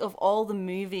think of all the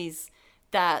movies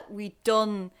that we'd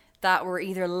done that were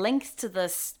either linked to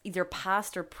this, either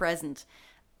past or present,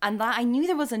 and that I knew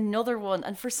there was another one.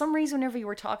 And for some reason, whenever you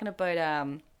were talking about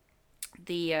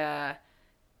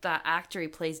that actor who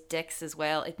plays Dix as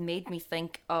well, it made me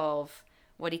think of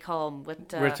what do you call him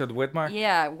with Richard Widmark.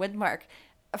 Yeah, Widmark.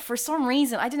 For some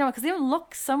reason, I don't know, because they don't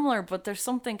look similar, but there's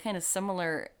something kind of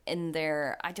similar in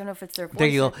there. I don't know if it's their voice. There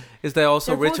you go. Is there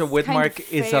also Richard Widmark kind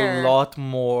of is a lot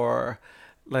more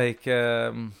like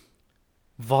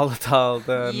volatile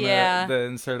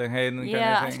than Sterling Hayden.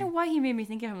 Yeah, kind of thing. I don't know why he made me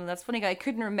think of him. That's funny. I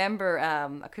couldn't remember.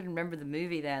 The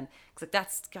movie then. Cause like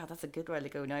that's a good while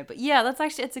ago now. But yeah,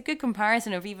 it's a good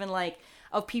comparison of even like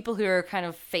of people who are kind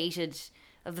of fated.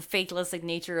 Of the fatalistic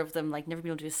nature of them, like never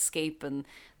being able to escape, and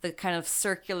the kind of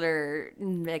circular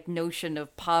like notion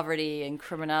of poverty and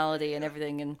criminality and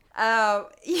everything. And I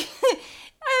mean,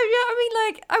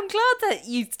 like I'm glad that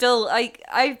you still I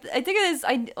think it is.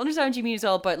 I understand what you mean as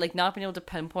well about like not being able to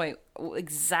pinpoint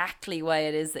exactly why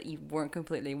it is that you weren't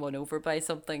completely won over by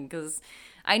something, because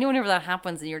I know whenever that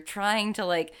happens and you're trying to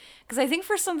like, because I think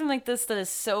for something like this that is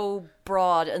so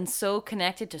broad and so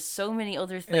connected to so many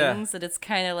other things that it's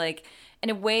kind of like. In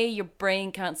a way, your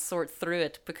brain can't sort through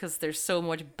it because there's so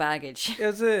much baggage.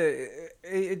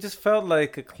 It just felt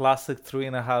like a classic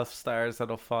 3.5 stars out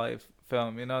of 5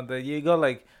 film. That you go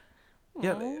like,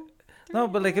 no,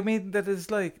 but like I mean that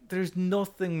is like there's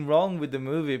nothing wrong with the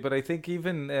movie, but I think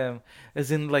even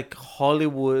as in like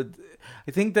Hollywood,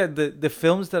 I think that the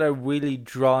films that are really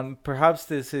drawn, perhaps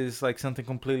this is like something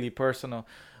completely personal,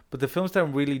 but the films that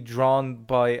I'm really drawn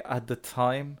by at the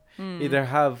time either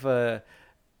have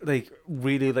like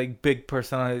really like big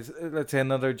personalities. Let's say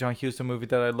another John Huston movie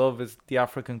that I love is The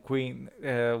African Queen,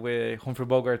 with Humphrey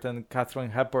Bogart and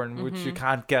Katharine Hepburn, which you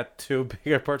can't get two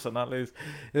bigger personalities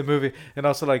in the movie. And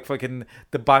also like fucking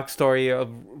the backstory of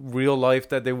real life,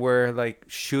 that they were like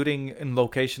shooting in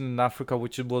location in Africa,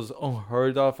 which was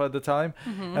unheard of at the time.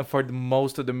 And for the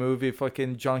most of the movie,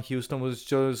 fucking John Huston was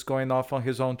just going off on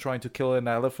his own trying to kill an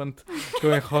elephant,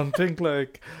 going hunting.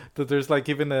 Like that, there's like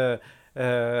even a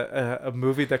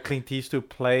movie that Clint Eastwood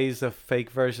plays a fake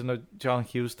version of John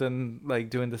Huston, like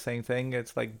doing the same thing.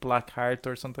 It's like Black Heart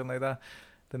or something like that,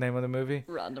 the name of the movie.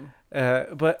 Random.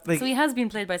 But like, So he has been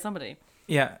played by somebody.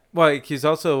 yeah, well, like, he's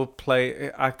also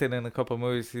acted in a couple of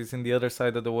movies. He's in The Other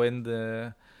Side of the Wind,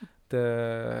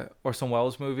 the Orson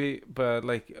Welles movie. But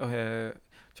like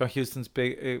John Huston's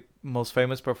most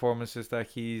famous performance is that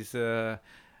he's the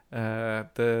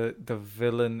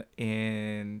villain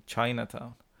in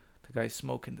Chinatown. The guy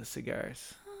smoking the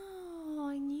cigars. Oh,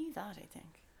 I knew that, I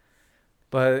think.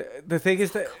 But the thing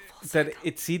is that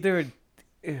it's either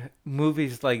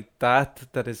movies like that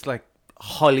is like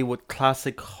Hollywood,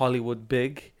 classic Hollywood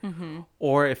big,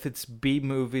 or if it's B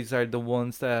movies are the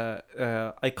ones that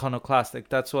iconoclastic.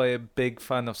 That's why I'm a big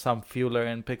fan of Sam Fuller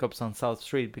and Pickups on South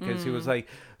Street, because he was like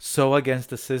so against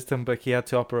the system, but he had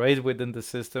to operate within the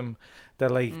system, that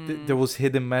like there was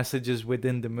hidden messages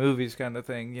within the movies, kind of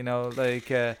thing, you know, like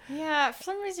yeah, for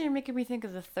some reason you're making me think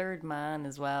of The Third Man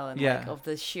as well, and Yeah. like of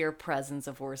the sheer presence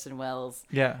of Orson Welles,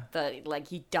 yeah. that like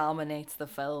he dominates the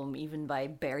film even by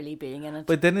barely being in it.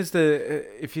 But then is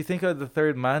if you think of The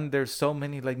Third Man, there's so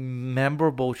many like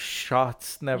memorable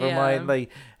shots, never mind like,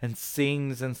 and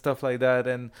scenes and stuff like that,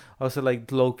 and also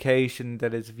like location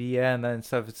that is Vienna and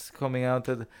stuff. It's coming out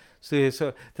of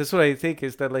so that's what I think,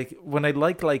 is that like when I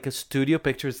like a studio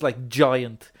picture, it's like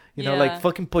giant. You know, like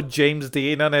fucking put James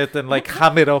Dean on it and like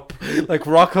ham it up, like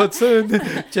Rock Hudson,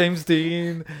 James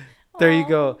Dean. There you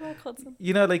go. Rock Hudson.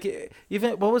 You know, like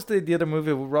even what was the other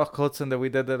movie with Rock Hudson that we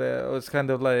did that was kind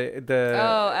of like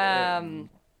the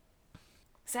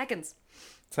Seconds.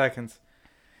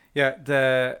 Yeah,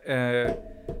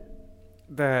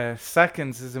 the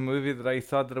Seconds is a movie that I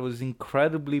thought that was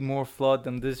incredibly more flawed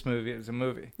than this movie as a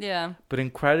movie. Yeah. But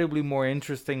incredibly more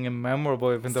interesting and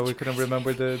memorable, even though we couldn't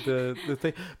remember the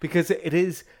thing, because it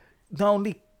is not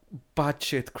only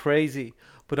batshit crazy,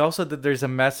 but also that there's a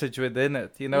message within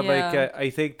it. You know, like I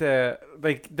think that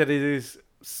it is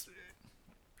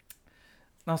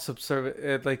not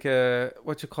subservient, like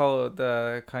what you call it,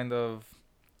 the kind of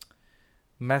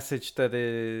message that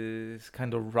is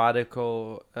kind of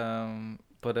radical,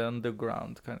 but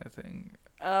underground kind of thing.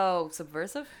 Oh,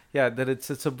 subversive? Yeah, that it's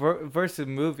a subversive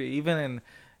movie, even in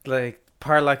like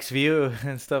Parallax View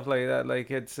and stuff like that. Like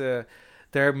it's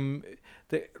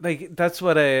like that's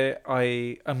what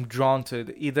I am drawn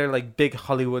to. Either like big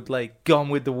Hollywood, like Gone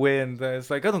with the Wind. It's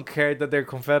like I don't care that they're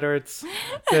Confederates.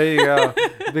 There you go,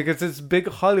 because it's big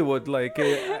Hollywood. Like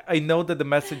I know that the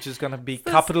message is gonna be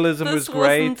capitalism is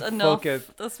great. Fuck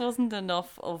it. This wasn't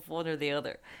enough of one or the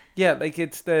other. Yeah, like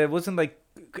it wasn't like,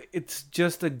 it's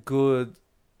just a good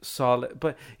solid.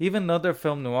 But even other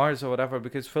film noirs or whatever,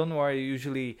 because film noir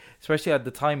usually, especially at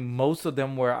the time, most of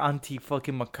them were anti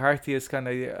fucking McCarthyist kind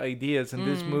of ideas, and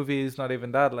this movie is not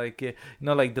even that. Like you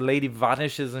know, like The Lady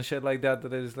Vanishes and shit like that,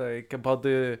 that is like about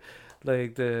the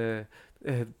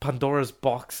Pandora's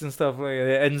box and stuff. Like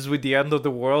it ends with the end of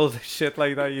the world, shit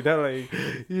like that. You know, like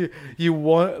you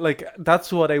want, like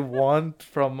that's what I want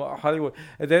from Hollywood.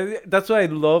 And then, that's why I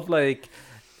love like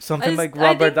something like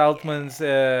Robert Altman's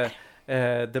the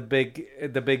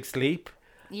Big Sleep.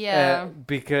 Yeah.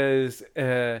 Because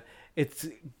it's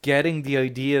getting the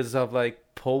ideas of like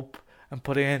Pope and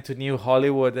putting it into new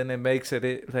Hollywood, and it makes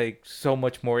it like so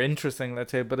much more interesting,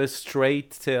 let's say. But it's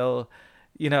straight till,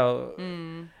 you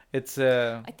know. It's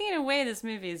I think in a way this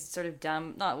movie is sort of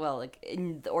like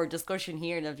in our discussion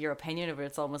here of your opinion of it,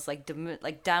 it's almost like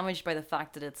damaged by the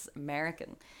fact that it's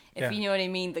American, if you know what I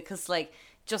mean, because like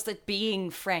just it being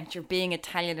French or being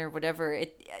Italian or whatever,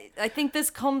 I think this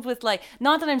comes with like,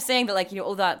 not that I'm saying that like, you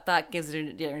know, that gives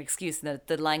it an excuse and that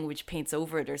the language paints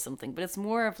over it or something, but it's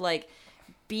more of like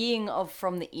being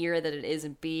from the era that it is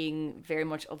and being very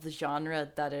much of the genre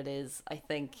that it is, I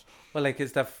think. Well, like,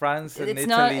 is that France and it's Italy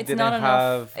not, didn't not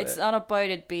have... It's not about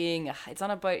it being... It's not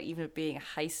about even it being a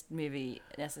heist movie,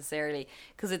 necessarily,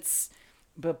 because it's...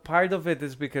 But part of it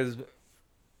is because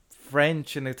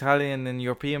French and Italian and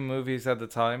European movies at the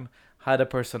time had a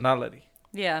personality.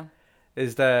 Yeah.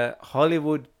 Is that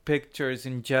Hollywood pictures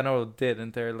in general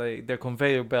didn't. They're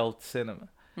conveyor belt cinema.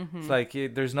 It's like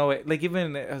there's no way, like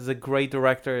even as a great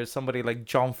director, somebody like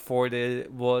John Ford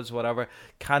was whatever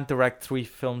can't direct 3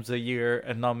 films a year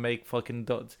and not make fucking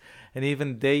duds. And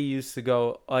even they used to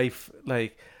go,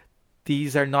 like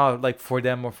these are not like for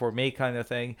them or for me kind of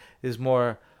thing. Is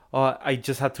more, oh, I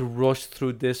just had to rush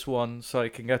through this one so I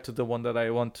can get to the one that I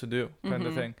want to do kind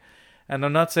of thing. And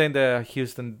I'm not saying that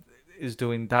Houston is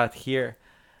doing that here.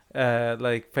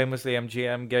 Like famously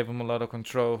MGM gave him a lot of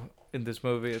control in this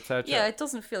movie, etc. Yeah, it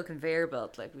doesn't feel conveyor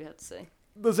belt like we had to say.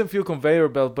 Doesn't feel conveyor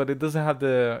belt, but it doesn't have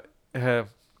the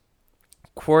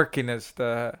quirkiness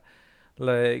that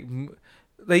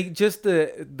like just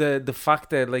the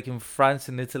fact that like in France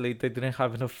and Italy they didn't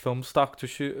have enough film stock to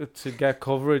shoot to get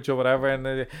coverage or whatever, and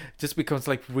it just becomes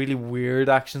like really weird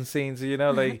action scenes, you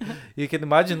know, like you can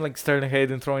imagine like Sterling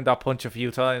Hayden throwing that punch a few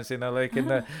times, you know, like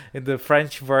in the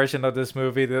French version of this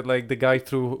movie that like the guy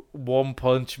threw one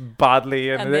punch badly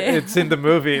and it's in the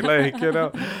movie, like, you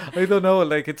know. I don't know,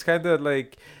 like it's kind of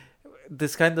like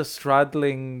this kind of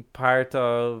straddling part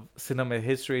of cinema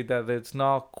history that it's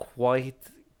not quite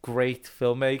great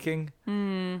filmmaking,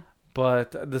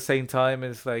 but at the same time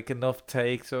it's like enough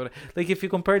takes. Or like if you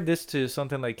compare this to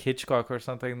something like Hitchcock or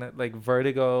something like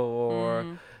Vertigo,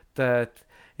 or that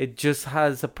it just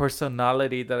has a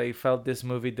personality that I felt this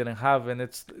movie didn't have, and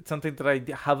it's something that I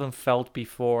haven't felt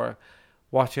before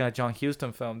watching a John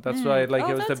Huston film. That's why like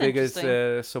it was the biggest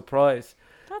surprise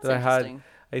that I had.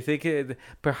 I think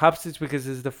perhaps it's because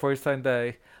it's the first time that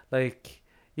I, like,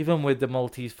 even with the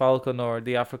Maltese Falcon or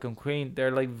the African Queen,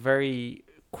 they're like very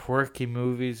quirky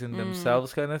movies in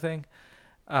themselves kind of thing.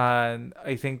 And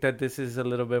I think that this is a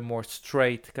little bit more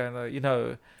straight kind of, you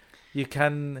know, you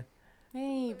can...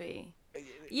 Maybe.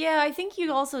 Yeah, I think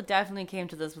you also definitely came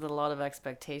to this with a lot of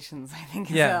expectations, I think,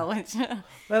 as well. Which,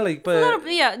 well, like, but...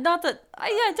 not that...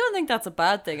 I don't think that's a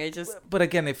bad thing, I just... But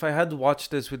again, if I had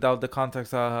watched this without the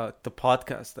context of the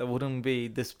podcast, I wouldn't be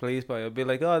displeased by it. I'd be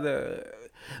like, oh,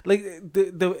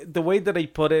 the way that I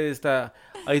put it is that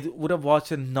I would have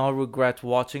watched it and not regret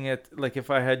watching it. Like if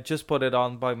I had just put it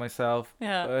on by myself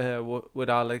with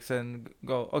Alex and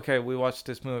go, okay, we watched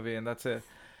this movie and that's it.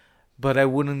 But I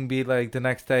wouldn't be like the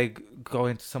next day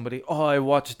going to somebody, oh, I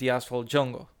watched The Asphalt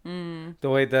Jungle. The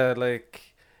way that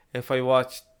like if I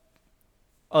watched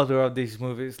other of these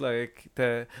movies, like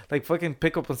fucking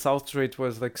Pick Up on South Street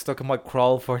was like stuck in my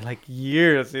crawl for like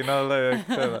years, you know,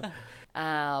 like.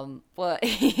 But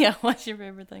yeah, what's your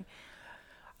favorite thing?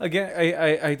 Again,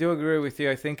 I do agree with you.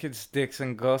 I think it's Dix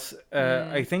and Gus.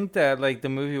 I think that like the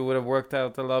movie would have worked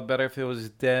out a lot better if it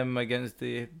was them against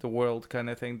the world kind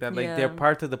of thing. That like they're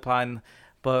part of the plan,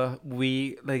 but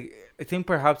we like. I think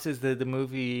perhaps is the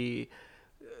movie.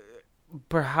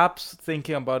 Perhaps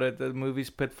thinking about it, the movie's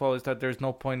pitfall is that there's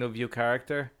no point of view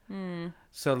character.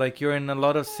 So like you're in a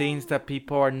lot of scenes that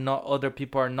people are not, other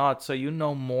people are not. So you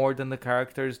know more than the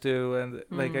characters do, and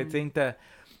like I think that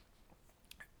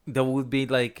would be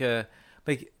like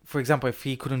for example, if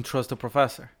he couldn't trust the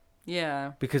professor.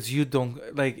 Yeah. Because you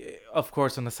don't like. Of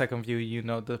course, on the second view, you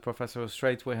know the professor was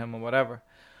straight with him or whatever.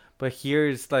 But here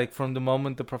it's like from the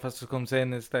moment the professor comes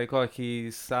in, it's like, oh,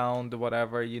 he's sound or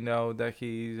whatever. You know that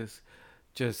he's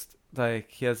just like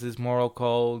he has his moral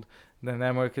code. Then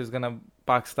Emmerich is gonna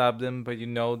backstab them, but you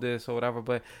know this or whatever.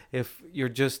 But if you're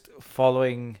just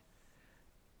following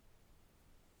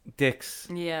Dix,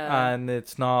 and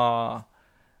it's not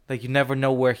like you never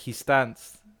know where he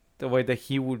stands, the way that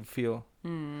he would feel.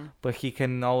 But he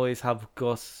can always have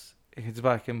Gus in his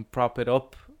back and prop it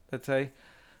up. Let's say,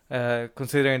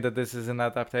 considering that this is an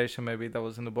adaptation, maybe that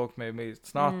was in the book, maybe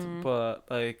it's not. But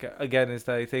like again, is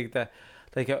that I think that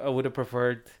like I would have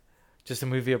preferred just a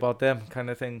movie about them kind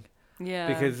of thing. Yeah.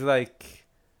 Because like,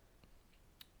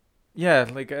 yeah,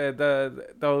 like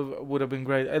that would have been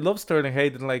great. I love Sterling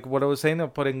Hayden. Like what I was saying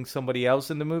of putting somebody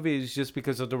else in the movie is just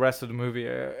because of the rest of the movie.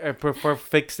 I prefer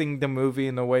fixing the movie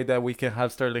in a way that we can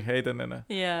have Sterling Hayden in it.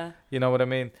 Yeah. You know what I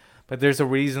mean? But there's a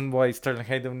reason why Sterling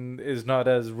Hayden is not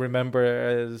as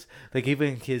remembered as like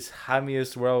even his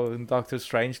hammiest role in Doctor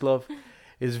Strangelove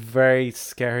is very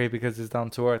scary because it's down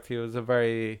to earth. He was a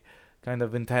very kind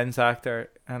of intense actor,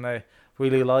 and I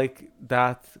really like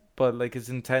that, but like it's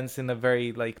intense in a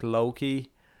very like low-key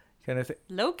kind of thing.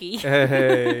 Low-key?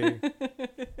 Hey.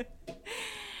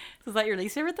 Is that your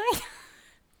least favorite thing?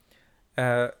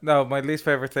 No, my least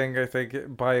favorite thing, I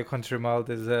think, by a country mile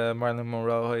is Marilyn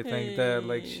Monroe. I think that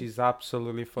like she's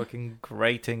absolutely fucking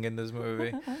grating in this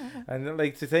movie. And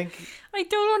like to think, I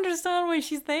don't understand why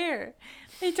she's there.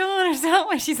 I don't understand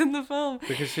why she's in the film.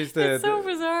 Because she's it's so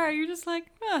bizarre. You're just like,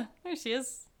 there she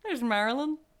is. There's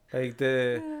Marilyn. Like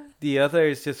the the other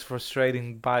is just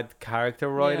frustrating bad character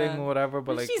writing Yeah. or whatever.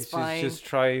 But But like she's fine. just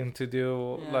trying to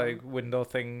do Yeah. like with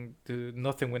nothing, do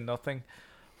nothing with nothing.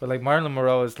 But like Marilyn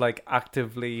Monroe is like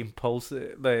actively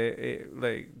impulsive,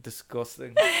 like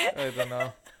disgusting. I don't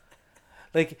know.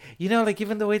 Like like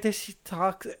even the way that she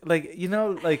talks, like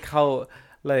like how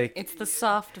like It's the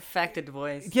soft, affected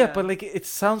voice. yeah, but like it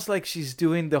sounds like she's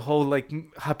doing the whole like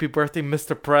 "Happy Birthday,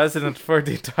 Mr. President" for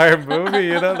the entire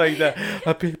movie. Like the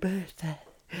 "Happy Birthday,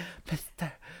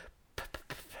 Mr.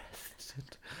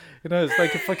 President." It's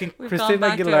like a fucking We've Christina gone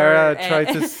back to Aguilera our,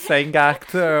 tried to sing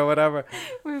act or whatever.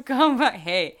 We've gone back.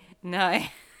 Hey, no,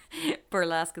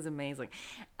 burlesque is amazing.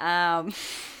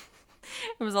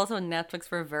 It was also on Netflix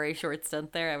for a very short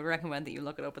stint there. I would recommend that you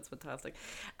look it up. It's fantastic.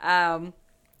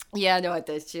 Yeah, no,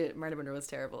 Marilyn Monroe was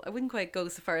terrible. I wouldn't quite go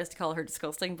so far as to call her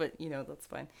disgusting, but that's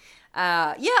fine.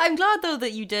 Yeah, I'm glad though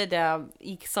that you did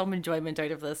eke some enjoyment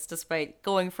out of this, despite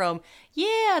going from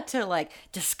to like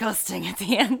disgusting at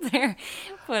the end there.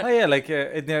 But Oh yeah, like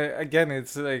again,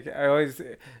 it's like I always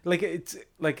like it's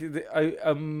like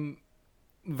I'm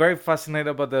very fascinated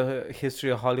about the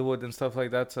history of Hollywood and stuff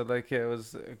like that. So like it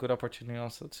was a good opportunity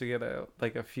also to get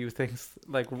like a few things,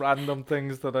 like random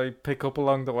things that I pick up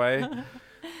along the way.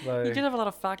 Like, you did have a lot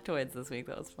of factoids this week.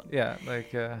 That was fun. yeah,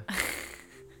 like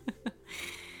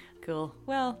Cool.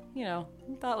 Well,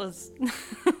 that was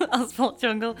Asphalt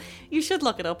Jungle. You should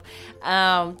look it up.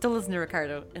 Don't listen to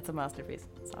Ricardo. It's a masterpiece.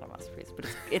 It's not a masterpiece, but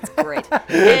it's great.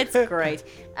 It's great.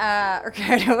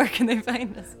 Ricardo, where can they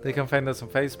find us? they can find us on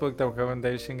Facebook, The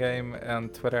Recommendation Game,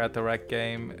 and Twitter at The Rec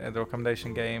Game, The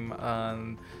Recommendation Game,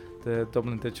 and the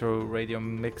Dublin Digital Radio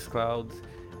Mixcloud.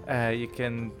 You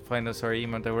can find us our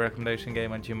email,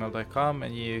 therecommendationgame@gmail.com,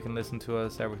 and you can listen to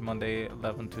us every Monday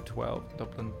 11 to 12,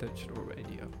 Dublin Digital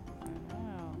Radio.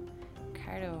 Wow.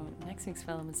 Ricardo, next week's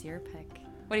film is your pick.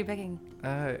 What are you picking?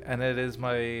 And it is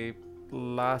my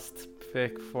last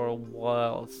pick for a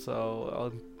while, so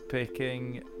I'm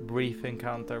picking Brief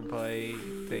Encounter by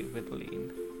David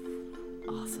Lean.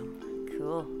 Awesome.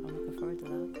 Cool. I'm looking forward to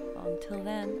that. Until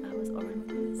then, I was Oren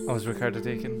McGinnis. I was Ricardo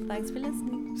Deakin. Thanks for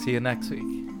listening. See you next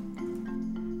week.